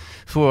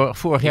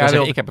 Vorig jaar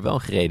ik heb er wel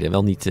gereden,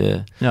 wel niet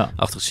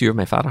achter het stuur.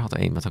 Mijn vader had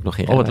er een, wat ook nog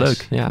geen wat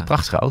leuk. Ja. Een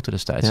prachtige auto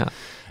destijds. Ja.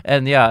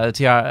 En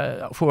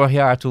vorig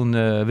jaar toen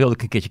wilde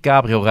ik een keertje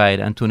cabrio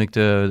rijden. En toen ik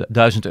de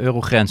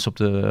 €1000 grens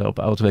op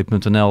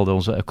autoweek.nl,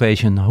 onze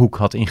occasion hoek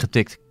had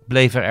ingetikt,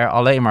 bleven er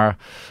alleen maar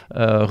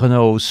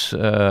Renault's,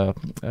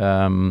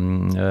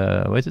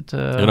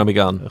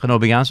 Renault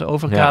Megaan's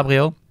over,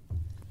 cabrio.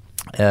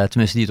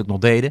 Tenminste, die het ook nog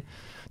deden.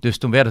 Dus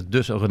toen werd het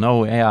dus een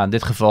Renault. En ja, in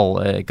dit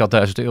geval, ik had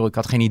 €1000. Ik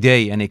had geen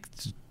idee. En ik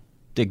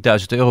tik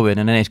 €1000 in.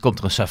 En ineens komt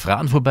er een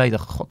Safraan voorbij. Ik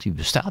dacht, god, die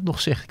bestaat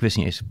nog, zeg. Ik wist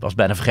niet eens. Ik was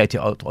bijna vergeten die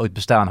auto ooit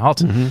bestaan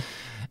had. Mm-hmm.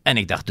 En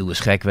ik dacht, doe eens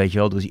gek, weet je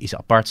wel. Doe iets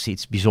aparts,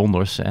 iets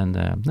bijzonders. En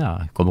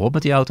ik kom erop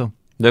met die auto.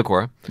 Leuk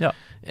hoor. Ja.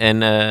 En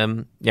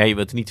je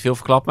wilt er niet te veel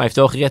verklappen, maar hij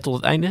heeft wel gered tot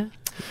het einde?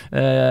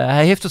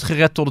 Hij heeft het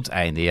gered tot het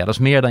einde. Ja, dat is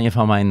meer dan je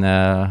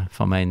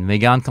van mijn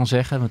Megane kan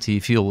zeggen. Want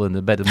die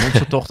viel bij de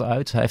monstertocht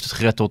uit. Hij heeft het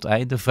gered tot het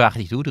einde. Vraag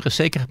niet hoe. Er is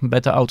zeker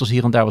met de auto's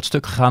hier en daar wat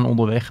stuk gegaan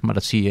onderweg. Maar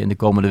dat zie je in de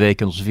komende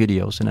weken in onze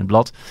video's en in het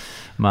blad.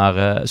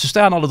 Maar ze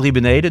staan alle 3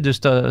 beneden. Dus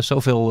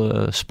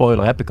zoveel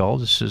spoiler heb ik al.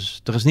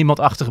 Dus er is niemand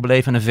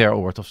achtergebleven in een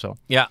veroord of zo.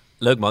 Ja,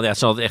 leuk man. Ja, het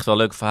zijn altijd echt wel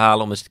leuke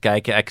verhalen om eens te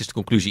kijken. Eigenlijk is de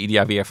conclusie ieder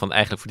jaar weer van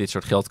eigenlijk voor dit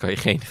soort geld kan je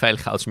geen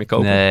veilige auto's meer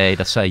kopen. Nee,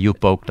 dat zei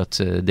Joep ook.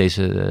 Dat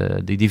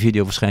die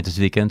video verschijnt het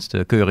weekend.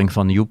 De keuring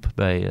van Joep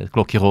bij het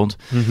Klokje Rond.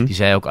 Mm-hmm. Die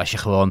zei ook, als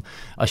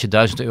je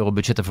 €1000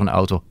 budget hebt voor een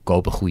auto,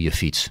 koop een goede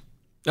fiets.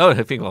 Oh, dat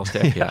vind ik wel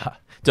sterk, ja.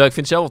 Terwijl ik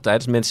vind zelf altijd,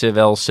 als mensen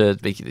wel eens,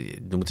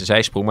 noem het een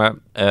zijsprong, maar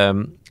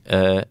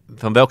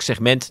van welk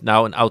segment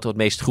nou een auto het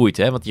meest groeit.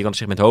 Hè? Want je kan het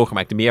segment hoger,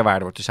 maar de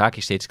meerwaarde wordt de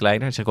zaakje steeds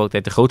kleiner. Dan zeg ik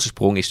altijd, de grootste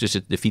sprong is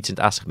tussen de fiets en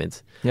het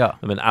A-segment. Ja.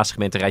 En met een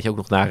A-segment rijd je ook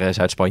nog naar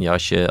Zuid-Spanje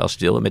als het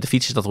wil. En met de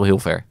fiets is dat wel heel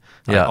ver.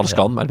 Alles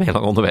kan, maar dan ben je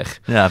lang onderweg.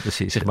 Ja,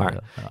 precies. Zeg maar.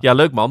 Ja,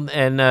 leuk man.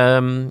 En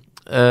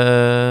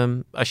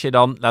als je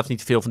dan, laten we niet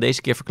te veel van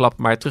deze keer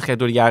verklappen, maar terugkijkt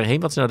door de jaren heen,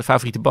 wat is nou de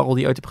favoriete barrel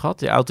die je ooit hebt gehad?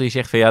 De auto die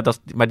zegt van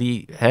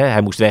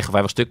hij moest weg of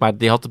hij was stuk, maar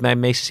die had mijn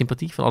meeste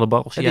sympathie van alle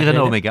barrels. Die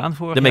Renault Megane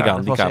vorig jaar. De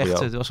Megane, die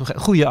cabrio. Het was een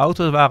goede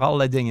auto, er waren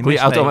allerlei dingen. Goede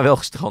auto, maar wel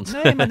gestrand.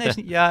 Nee, maar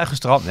niet. Ja,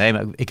 gestrand. Nee,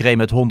 maar ik reed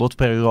met 100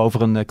 per uur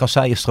over een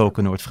kasseienstrook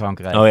in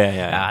Noord-Frankrijk. Oh ja.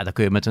 Ja, dan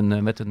kun je met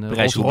een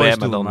Rolls-Royce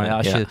doen. Maar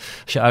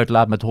als je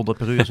uitlaat met 100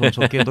 per uur,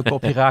 zo'n keer de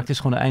kopje raakt, is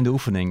gewoon een einde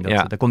oefening.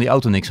 Daar kon die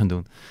auto niks aan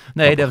doen.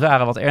 Nee, er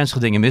waren wat ernstige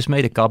dingen mis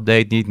mee. De kap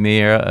deed niet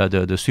meer.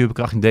 De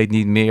stuurbekrachting deed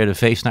niet meer. De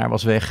veesnaar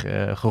was weg,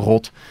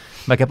 gerot.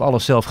 Maar ik heb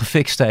alles zelf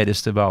gefixt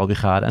tijdens de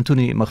Barrelbrigade. En toen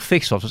hij maar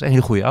gefixt was een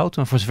hele goede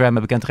auto. En voor zover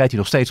mij bekend rijdt hij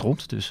nog steeds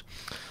rond. Dus.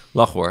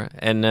 Lach hoor.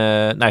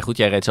 En goed,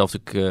 jij rijdt zelf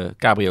natuurlijk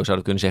cabrio,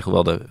 zouden kunnen zeggen.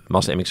 Hoewel de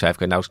Mazda MX-5 kan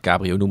je nou eens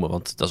cabrio noemen.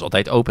 Want dat is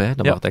altijd open, hè?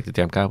 Dan mag ik de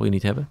term cabrio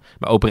niet hebben.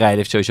 Maar open rijden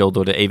heeft sowieso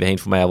door de eeuwen heen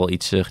voor mij al wel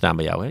iets gedaan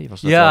bij jou, hè? Je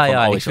was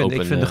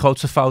ik vind de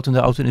grootste fout in de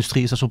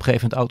auto-industrie is dat ze op een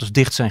gegeven moment auto's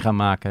dicht zijn gaan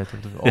maken.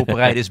 Open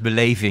rijden is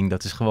beleving.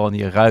 Dat is gewoon,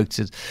 je ruikt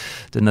het,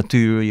 de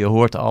natuur, je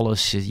hoort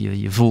alles,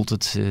 je voelt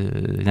het.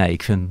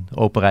 Ik vind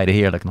open rijden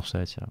heerlijk nog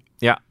steeds,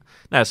 Ja.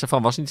 Nou,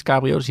 Stefan was niet het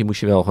cabrio, dus die moest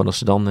je wel gewoon als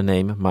sedan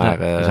nemen. Maar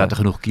er zaten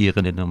genoeg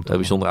kieren in een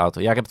bijzondere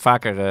auto. Ja, ik heb het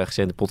vaker gezegd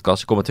in de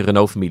podcast. Ik kom uit de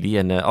Renault-familie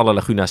en alle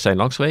Laguna's zijn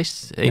langs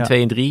geweest. 1,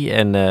 2 en 3.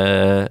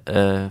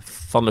 En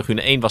van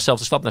Laguna 1 was zelfs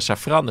de stap naar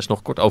Safran. Dus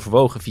nog kort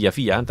overwogen via.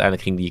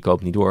 Uiteindelijk ging die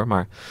koop niet door,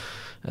 maar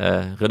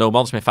Renault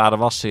Mans, mijn vader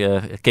was,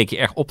 keek je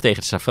erg op tegen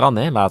de Safran.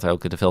 Hè? Later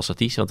ook de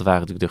Velsatis, want dat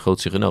waren natuurlijk de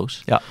grootste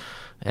Renaults. Ja.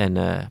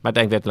 Maar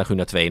uiteindelijk werd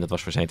Laguna 2 en dat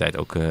was voor zijn tijd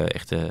ook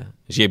echt een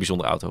zeer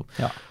bijzondere auto.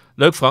 Ja.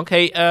 Leuk Frank.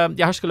 Hey,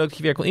 hartstikke leuk dat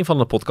je weer kon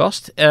invallen in de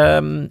podcast.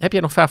 Heb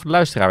jij nog vragen voor de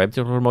luisteraar? We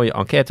hebben natuurlijk nog een mooie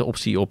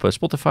enquête-optie op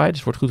Spotify,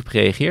 dus wordt goed op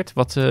gereageerd.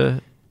 Wat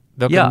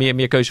Welke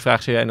meer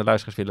keuzevraag zou jij aan de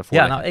luisteraars willen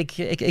voorleggen? Ja,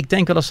 nou, ik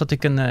denk wel eens dat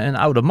ik een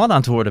oude man aan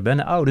het worden ben.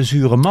 Een oude,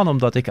 zure man,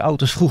 omdat ik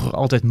auto's vroeger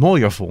altijd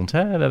mooier vond.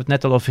 Hè? We hebben het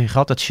net al over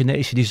gehad, het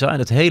Chinese design.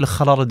 Het hele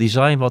gladde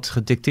design wat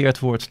gedicteerd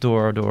wordt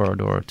door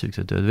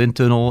natuurlijk de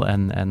windtunnel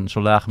en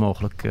zo lang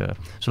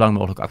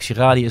mogelijk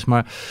actieradius.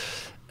 Maar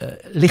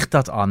ligt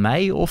dat aan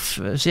mij? Of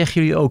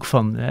zeggen jullie ook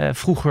van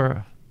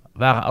vroeger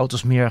waren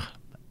auto's meer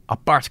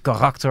apart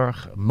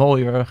karakter,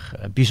 mooier,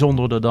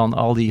 bijzonderder dan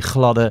al die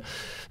gladde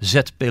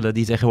zetpillen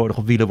die tegenwoordig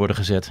op wielen worden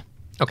gezet?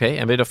 Oké,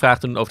 en wil je de vraag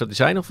doen over dat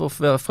design of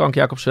Frank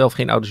Jacobs zelf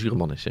geen oude zure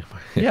man is, zeg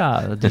maar?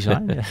 Ja, het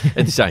design.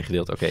 Het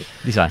designgedeelte, oké.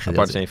 Designgedeelte.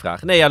 Apart is één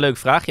vraag. Nee, ja, leuke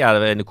vraag.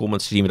 Ja, in de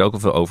comments zien we er ook al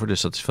veel over,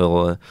 dus dat is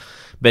veel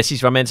best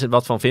iets waar mensen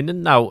wat van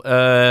vinden. Nou,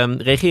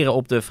 reageren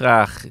op de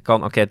vraag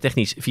kan enquête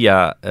technisch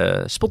via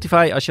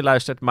Spotify als je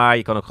luistert, maar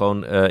je kan ook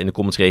gewoon in de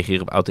comments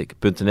reageren op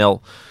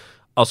autoweek.nl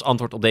als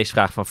antwoord op deze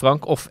vraag van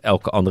Frank. Of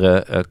elke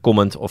andere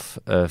comment of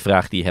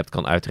vraag die je hebt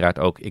kan uiteraard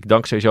ook. Ik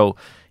dank sowieso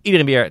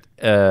iedereen weer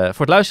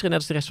voor het luisteren, net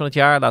als de rest van het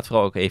jaar. Laat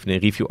vooral ook even een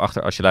review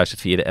achter als je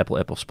luistert via de Apple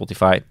app of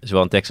Spotify.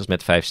 Zowel een tekst als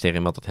met 5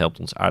 sterren, want dat helpt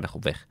ons aardig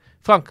op weg.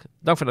 Frank,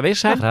 dank voor de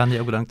aanwezigheid. Graag gedaan,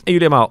 ook bedankt. En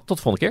jullie allemaal tot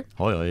de volgende keer.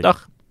 Hoi, hoi.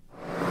 Dag.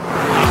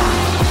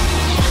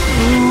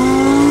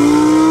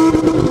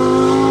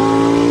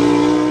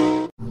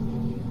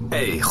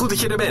 Hey, goed dat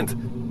je er bent.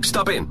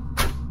 Stap in.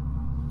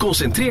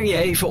 Concentreer je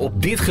even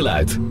op dit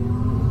geluid.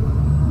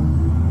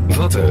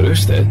 Wat een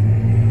rust, hè?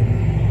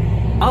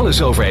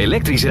 Alles over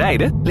elektrisch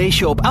rijden lees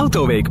je op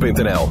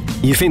autoweek.nl.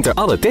 Je vindt er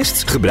alle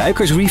tests,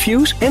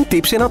 gebruikersreviews en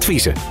tips en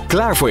adviezen.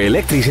 Klaar voor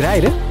elektrisch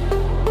rijden?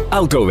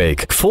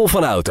 Autoweek, vol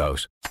van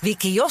auto's. Wie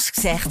kiosk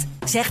zegt,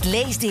 zegt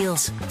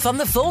leesdeals. Van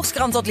de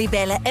Volkskrant tot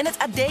Libellen en het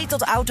AD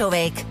tot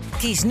Autoweek.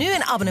 Kies nu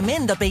een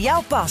abonnement dat bij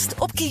jou past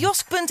op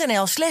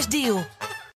kiosk.nl/deal.